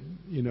probably get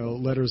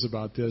letters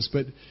about this.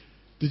 But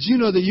did you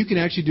know that you can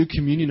actually do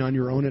communion on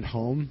your own at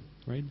home?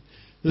 Right?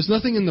 There's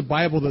nothing in the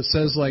Bible that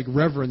says like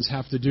reverends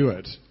have to do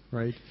it.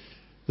 Right?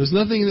 There's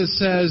nothing that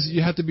says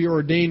you have to be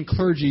ordained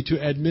clergy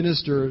to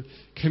administer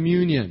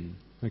communion.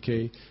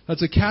 Okay,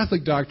 that's a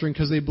Catholic doctrine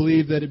because they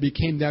believe that it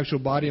became the actual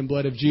body and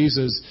blood of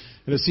Jesus,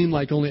 and it seemed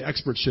like only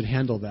experts should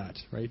handle that.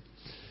 Right?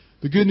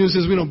 The good news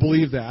is we don't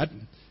believe that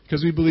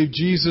because we believe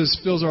Jesus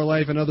fills our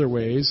life in other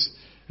ways,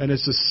 and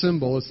it's a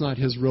symbol. It's not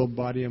His real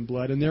body and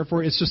blood, and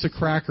therefore it's just a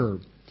cracker.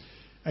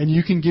 And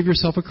you can give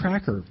yourself a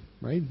cracker,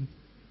 right?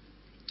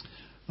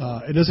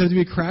 It doesn't have to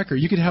be a cracker.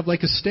 You could have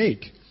like a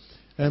steak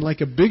and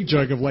like a big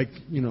jug of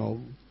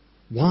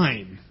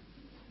wine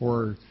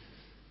or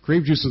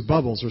grape juice with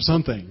bubbles or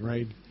something,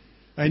 right?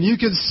 And you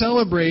could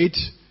celebrate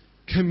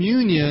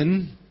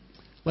communion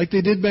like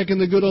they did back in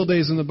the good old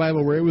days in the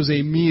Bible where it was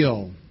a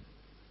meal.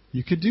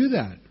 You could do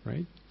that,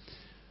 right?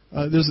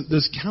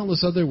 There's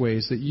countless other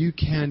ways that you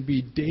can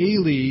be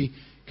daily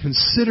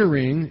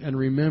considering and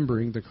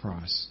remembering the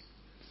cross.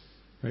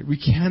 Right? We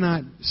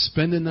cannot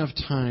spend enough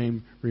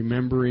time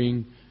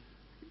remembering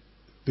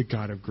the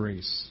God of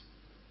grace.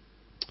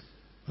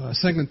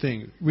 Second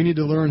thing, we need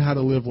to learn how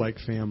to live like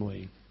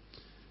family.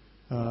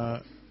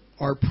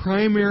 Our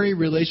primary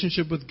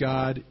relationship with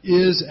God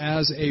is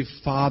as a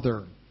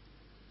father.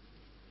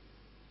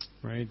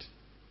 Right?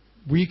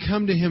 We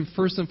come to Him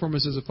first and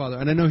foremost as a father.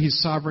 And I know He's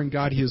sovereign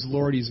God, He is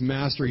Lord, He's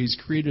Master, He's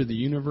Creator of the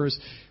universe.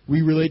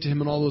 We relate to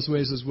Him in all those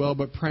ways as well.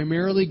 But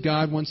primarily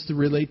God wants to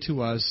relate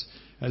to us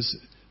as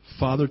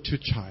father to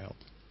child.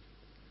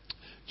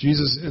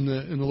 Jesus in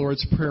the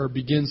Lord's Prayer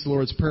begins the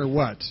Lord's Prayer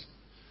what?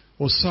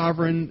 O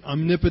sovereign,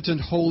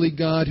 omnipotent, holy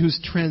God who's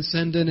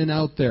transcendent and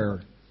out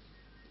there.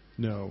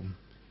 No.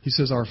 He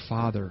says our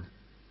Father.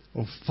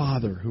 O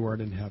Father who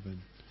art in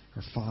heaven.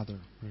 Our Father,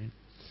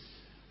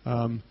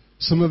 right?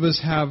 Some of us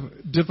have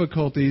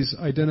difficulties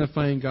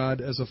identifying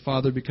God as a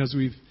father because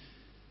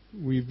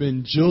we've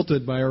been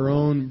jilted by our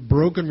own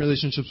broken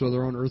relationships with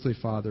our own earthly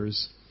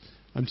fathers.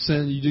 I'm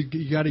saying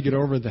you got to get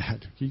over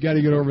that. You got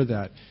to get over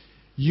that.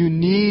 You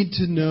need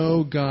to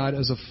know God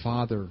as a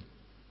father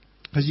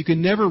because you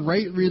can never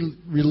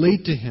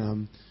relate to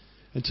Him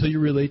until you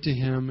relate to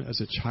Him as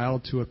a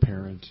child to a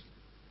parent.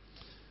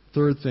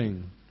 Third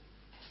thing,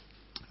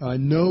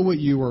 know what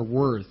you are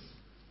worth.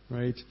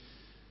 Right?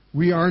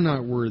 We are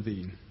not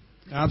worthy.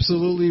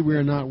 Absolutely, we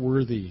are not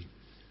worthy.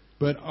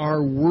 But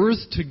our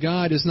worth to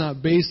God is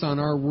not based on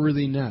our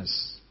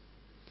worthiness.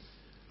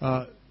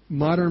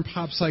 Modern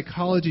pop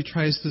psychology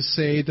tries to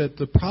say that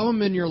the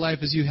problem in your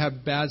life is you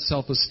have bad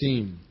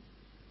self-esteem.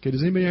 Okay,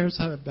 does anybody else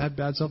have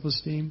bad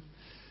self-esteem?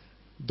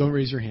 Don't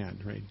raise your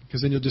hand, right?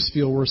 Because then you'll just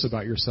feel worse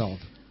about yourself.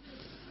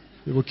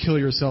 It will kill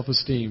your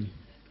self-esteem.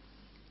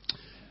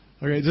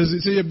 Okay,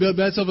 so you have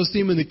bad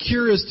self-esteem, and the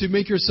cure is to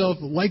make yourself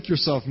like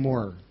yourself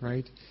more,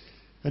 right?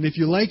 And if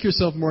you like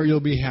yourself more, you'll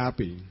be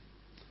happy.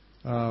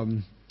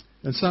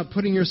 And stop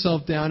putting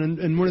yourself down.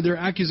 And one of their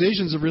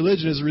accusations of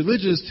religion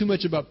is too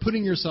much about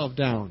putting yourself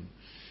down.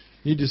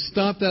 You need to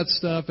stop that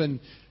stuff, and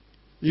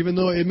even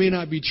though it may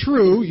not be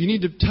true, you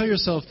need to tell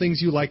yourself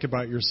things you like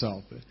about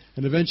yourself.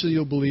 And eventually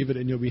you'll believe it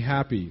and you'll be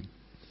happy.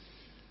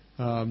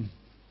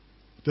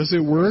 Does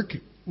it work?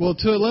 Well,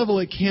 to a level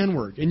it can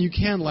work. And you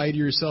can lie to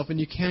yourself and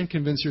you can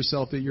convince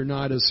yourself that you're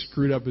not as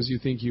screwed up as you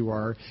think you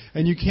are.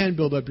 And you can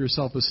build up your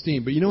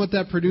self-esteem. But you know what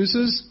that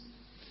produces?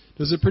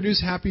 Does it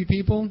produce happy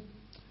people?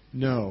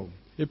 No.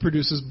 It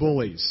produces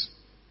bullies.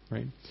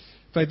 Right? In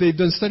fact, they've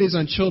done studies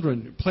on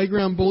children.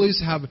 Playground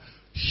bullies have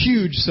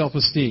huge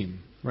self-esteem.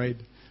 Right?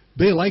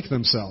 They like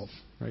themselves.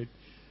 Right?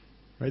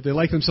 They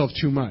like themselves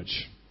too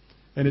much.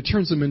 And it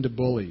turns them into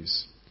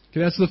bullies.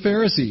 Okay, that's the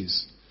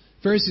Pharisees.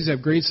 Pharisees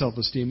have great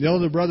self-esteem. The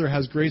elder brother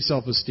has great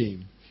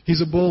self-esteem.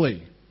 He's a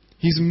bully.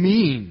 He's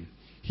mean.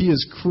 He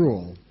is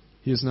cruel.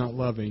 He is not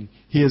loving.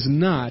 He is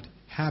not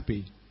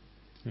happy.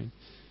 Okay?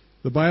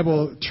 The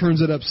Bible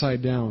turns it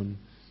upside down.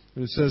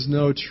 And it says,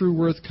 no, true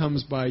worth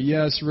comes by,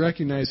 yes,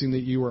 recognizing that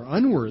you are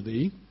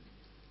unworthy,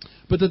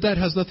 but that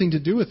has nothing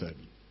to do with it.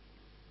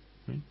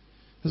 Right?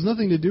 It has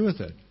nothing to do with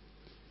it.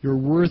 Your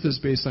worth is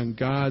based on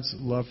God's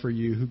love for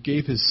you, who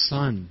gave His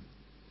Son.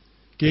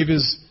 Gave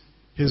his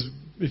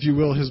if you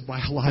will, His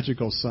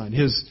biological Son,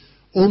 His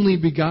only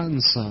begotten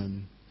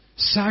Son,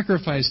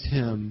 sacrificed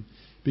Him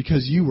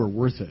because you were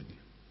worth it,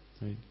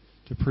 right?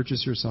 To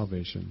purchase your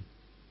salvation.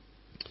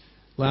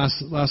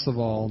 Last of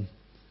all,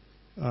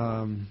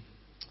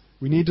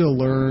 we need to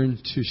learn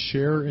to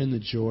share in the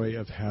joy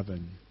of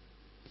heaven.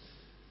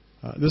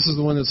 This is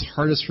the one that's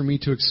hardest for me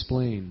to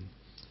explain,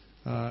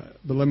 but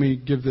let me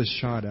give this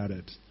shot at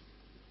it.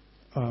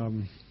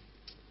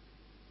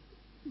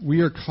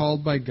 We are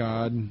called by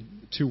God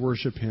to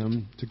worship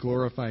Him, to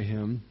glorify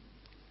Him,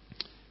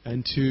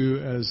 and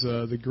to, as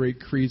the great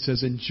creed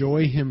says,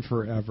 enjoy Him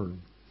forever.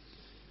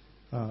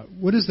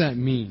 What does that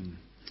mean?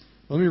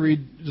 Let me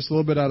read just a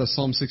little bit out of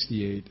Psalm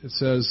 68. It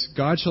says,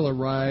 God shall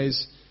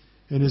arise,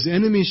 and His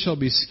enemies shall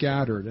be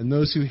scattered, and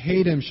those who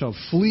hate Him shall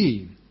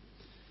flee.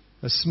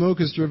 As smoke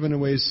is driven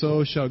away,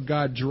 so shall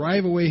God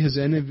drive away His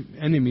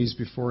enemies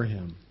before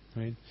Him.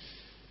 Right?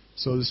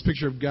 So this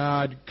picture of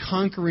God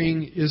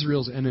conquering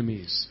Israel's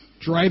enemies,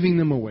 driving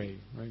them away.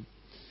 Right?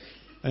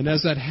 And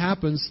as that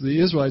happens,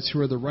 the Israelites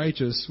who are the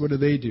righteous, what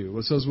do? Well,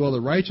 it says, well,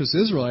 the righteous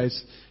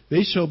Israelites,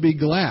 they shall be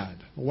glad.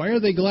 Why are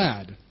they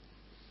glad?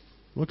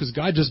 Well, because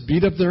God just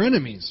beat up their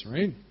enemies,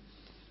 right?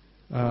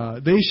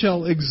 They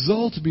shall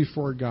exult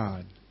before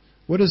God.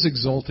 What is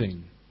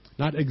exulting?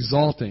 Not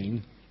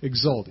exalting,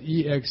 exult,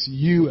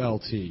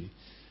 E-X-U-L-T.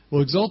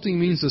 Well, exulting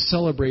means to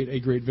celebrate a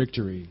great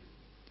victory,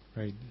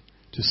 right?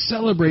 To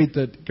celebrate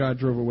that God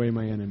drove away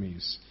my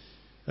enemies.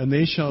 and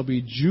they shall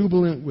be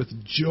jubilant with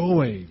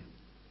joy.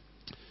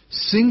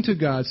 Sing to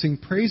God, sing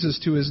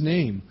praises to His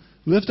name.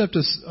 Lift up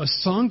a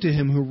song to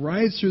Him who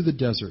rides through the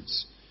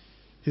deserts.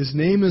 His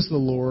name is the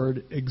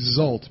Lord.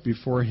 Exult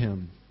before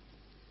Him.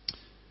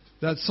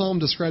 That psalm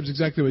describes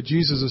exactly what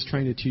Jesus is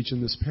trying to teach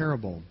in this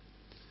parable.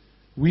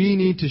 We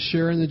need to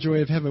share in the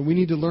joy of heaven. We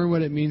need to learn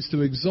what it means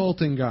to exult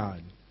in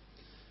God.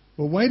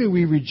 Well, why do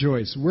we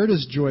rejoice? Where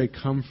does joy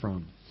come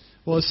from?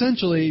 Well,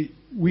 essentially,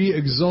 we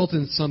exult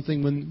in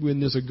something when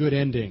there's a good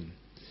ending.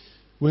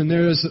 When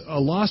there is a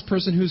lost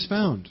person who's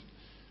found.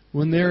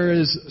 When there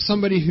is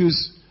somebody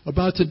who's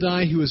about to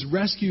die who is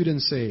rescued and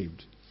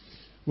saved.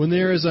 When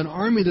there is an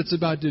army that's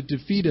about to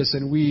defeat us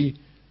and we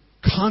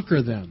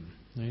conquer them.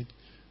 Right?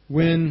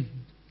 When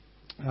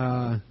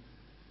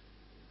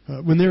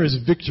there is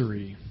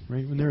victory.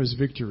 Right? When there is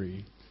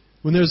victory.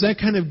 When there's that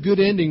kind of good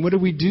ending, what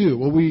do?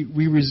 Well,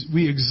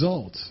 we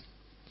exult.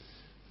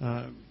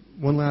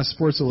 One last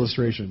sports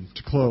illustration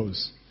to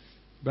close.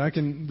 Back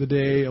in the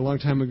day, a long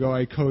time ago,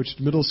 I coached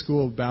middle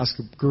school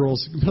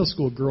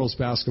girls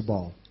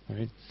basketball.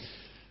 Right?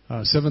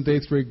 7th,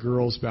 8th grade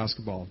girls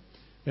basketball.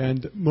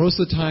 And most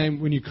of the time,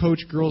 when you coach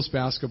girls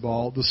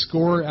basketball, the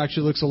score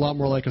actually looks a lot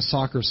more like a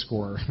soccer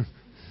score,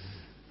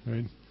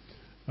 right?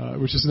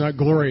 Which is not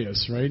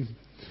glorious, right?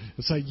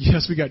 It's like,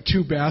 yes, we got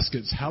 2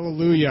 baskets,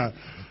 hallelujah,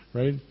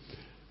 right?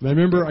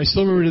 And I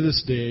still remember to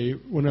this day,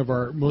 one of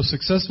our most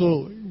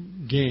successful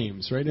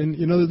games, right? And,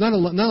 not a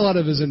lot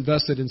of it is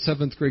invested in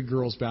 7th grade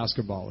girls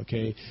basketball,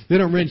 okay? They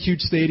don't rent huge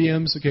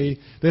stadiums, okay?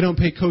 They don't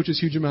pay coaches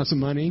huge amounts of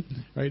money,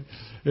 right?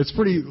 It's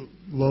pretty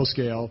low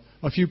scale.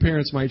 A few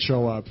parents might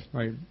show up,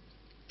 right?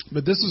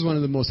 But this is one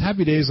of the most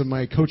happy days of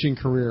my coaching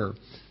career,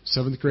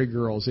 7th grade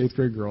girls, 8th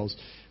grade girls.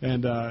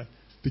 And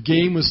the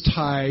game was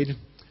tied.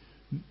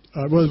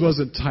 Well, it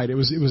wasn't tied. It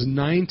was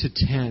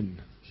 9-10.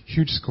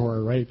 Huge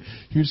score, right?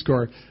 Huge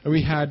score. And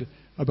we had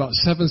about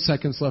 7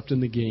 seconds left in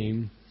the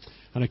game,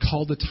 and I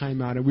called the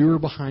timeout, and we were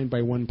behind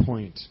by 1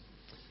 point,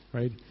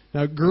 right?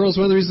 Now, girls,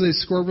 one of the reasons they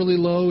score really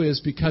low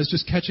is because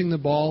just catching the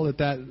ball at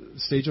that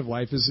stage of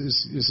life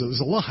is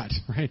a lot,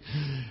 right?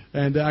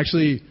 And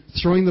actually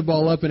throwing the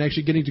ball up and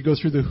actually getting to go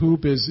through the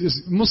hoop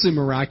is mostly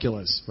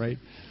miraculous, right?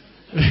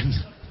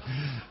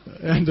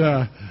 And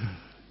at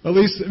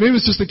least maybe it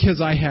was just the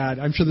kids I had.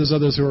 I'm sure there's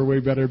others who are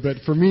way better, but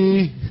for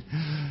me,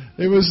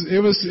 it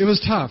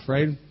was tough,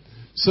 right?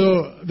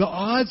 So the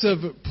odds of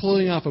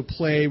pulling off a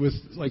play with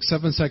like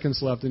 7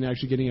 seconds left and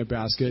actually getting a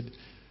basket,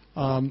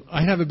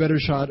 I have a better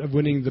shot of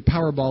winning the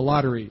Powerball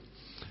lottery.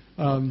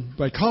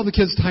 But I called the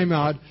kids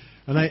timeout,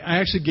 and I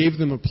actually gave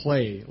them a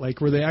play,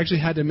 like where they actually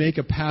had to make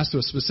a pass to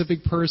a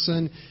specific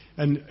person,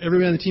 and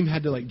everybody on the team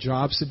had to like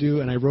jobs to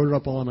do, and I wrote it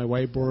up all on my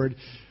whiteboard,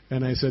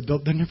 and I said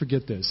they'll never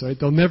get this, right?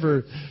 They'll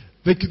never,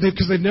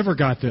 because they've never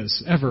got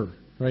this ever,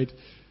 right?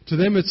 To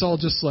them, it's all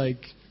just like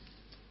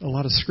a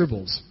lot of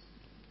scribbles.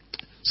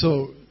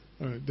 So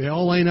they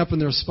all line up in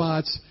their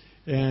spots,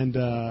 and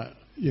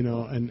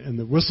and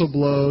the whistle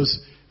blows,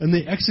 and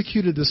they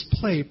executed this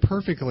play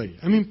perfectly.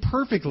 I mean,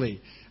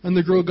 perfectly. And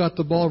the girl got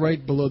the ball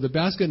right below the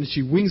basket, and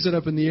she wings it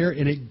up in the air,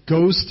 and it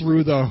goes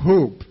through the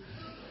hoop.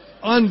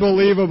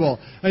 Unbelievable.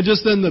 And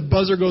just then the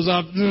buzzer goes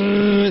off,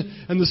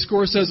 and the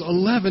score says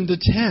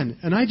 11-10,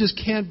 and I just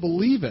can't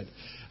believe it.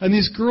 And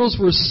these girls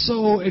were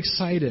so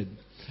excited,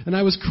 and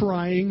I was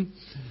crying,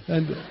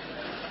 and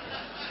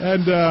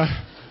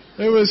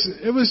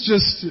it was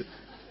just,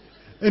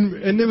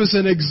 and it was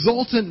an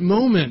exultant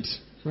moment,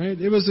 right?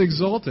 It was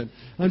exultant.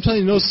 I'm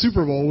telling you, no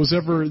Super Bowl was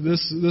ever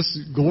this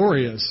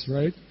glorious,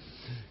 right?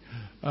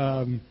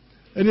 And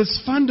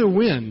it's fun to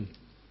win,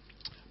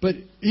 but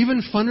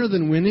even funner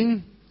than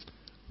winning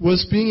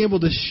was being able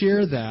to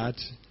share that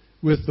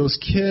with those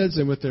kids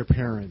and with their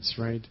parents,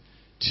 right?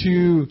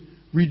 To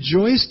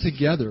rejoice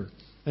together,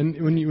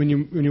 and when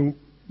you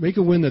make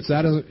a win that's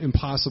that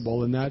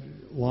impossible and that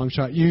long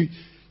shot, you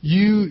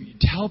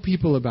tell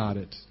people about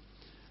it.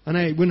 And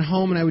I went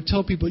home and I would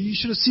tell people, you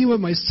should have seen what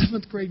my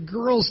 7th grade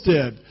girls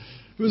did.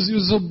 It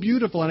was so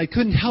beautiful, and I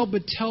couldn't help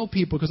but tell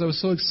people because I was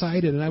so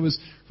excited, and I was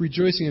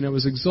rejoicing, and I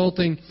was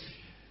exulting.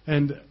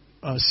 And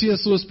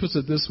C.S. Lewis puts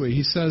it this way.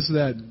 He says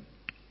that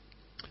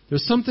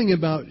there's something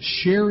about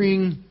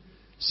sharing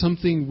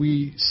something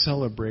we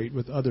celebrate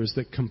with others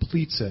that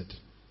completes it.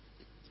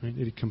 Right?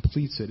 It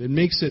completes it. It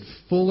makes it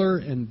fuller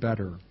and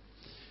better.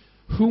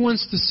 Who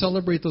wants to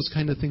celebrate those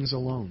kind of things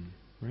alone?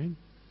 Right?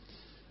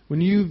 When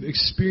you've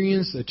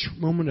experienced a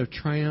moment of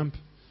triumph,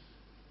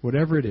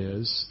 whatever it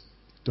is,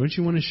 don't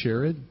you want to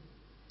share it?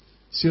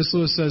 C.S.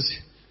 Lewis says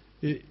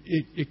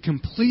it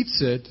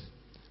completes it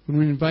when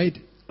we invite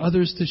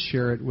others to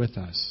share it with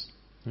us.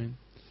 Right?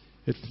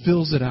 It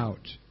fills it out.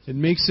 It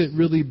makes it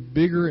really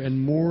bigger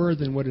and more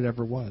than what it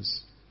ever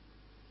was.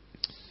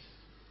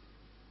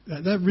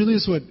 That really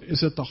is what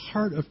is at the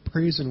heart of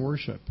praise and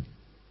worship.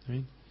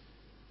 Right?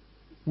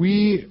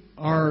 We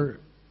are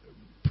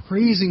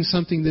praising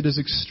something that is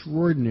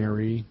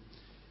extraordinary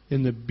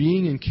in the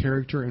being and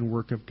character and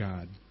work of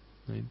God.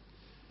 Right?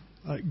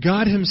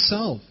 God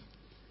Himself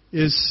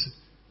is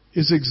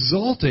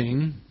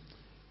exulting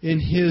in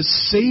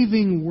His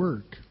saving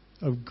work.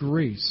 of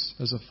grace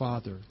as a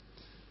father,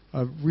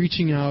 of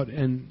reaching out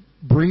and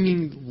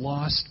bringing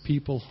lost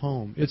people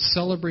home. It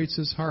celebrates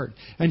his heart.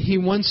 And he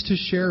wants to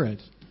share it.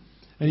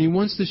 And he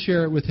wants to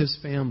share it with his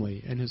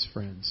family and his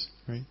friends.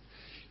 Right?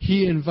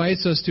 He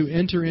invites us to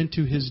enter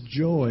into his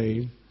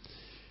joy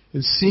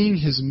in seeing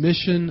his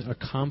mission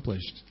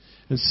accomplished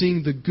and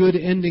seeing the good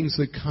endings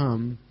that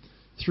come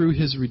through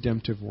his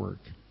redemptive work.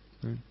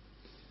 Right?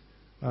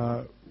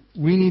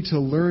 We need to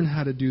learn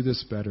how to do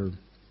this better.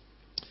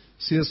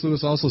 C.S.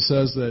 Lewis also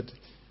says that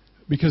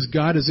because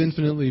God is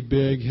infinitely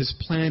big, his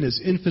plan is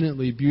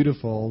infinitely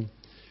beautiful,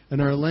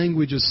 and our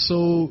language is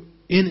so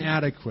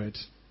inadequate,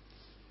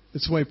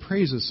 it's why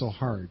praise is so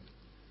hard.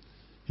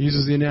 He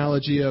uses the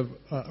analogy of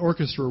an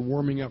orchestra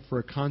warming up for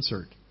a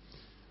concert.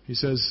 He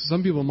says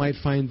some people might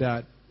find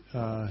that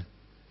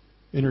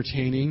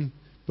entertaining,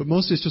 but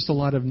mostly it's just a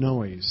lot of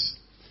noise.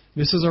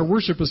 And he says our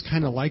worship is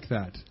kind of like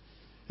that.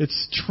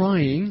 It's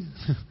trying,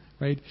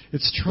 right?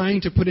 It's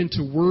trying to put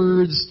into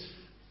words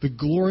the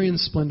glory and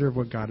splendor of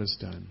what God has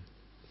done.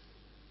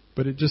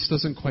 But it just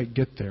doesn't quite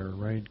get there,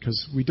 right?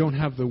 Because we don't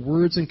have the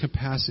words and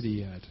capacity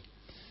yet.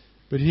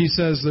 But he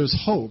says there's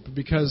hope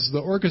because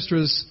the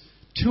orchestra's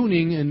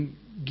tuning and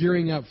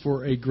gearing up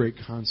for a great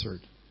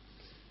concert.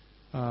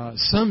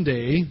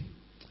 Someday,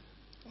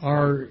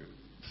 our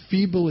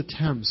feeble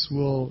attempts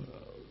will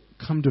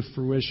come to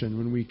fruition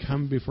when we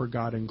come before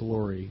God in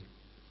glory.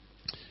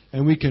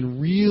 And we can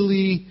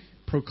really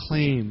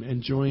proclaim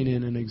and join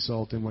in and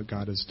exult in what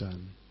God has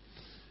done.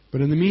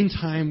 But in the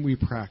meantime, we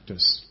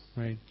practice,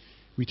 right?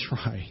 We try.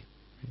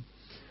 Right?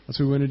 That's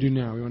what we want to do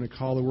now. We want to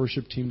call the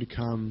worship team to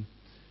come.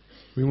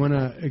 We want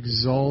to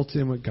exalt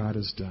in what God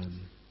has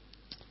done.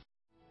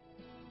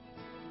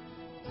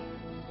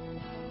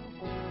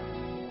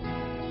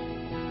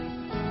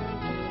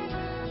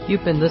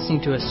 You've been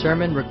listening to a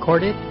sermon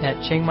recorded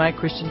at Chiang Mai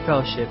Christian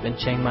Fellowship in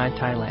Chiang Mai,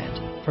 Thailand.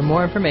 For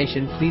more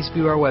information, please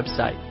view our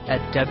website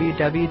at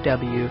www.ccfth.org.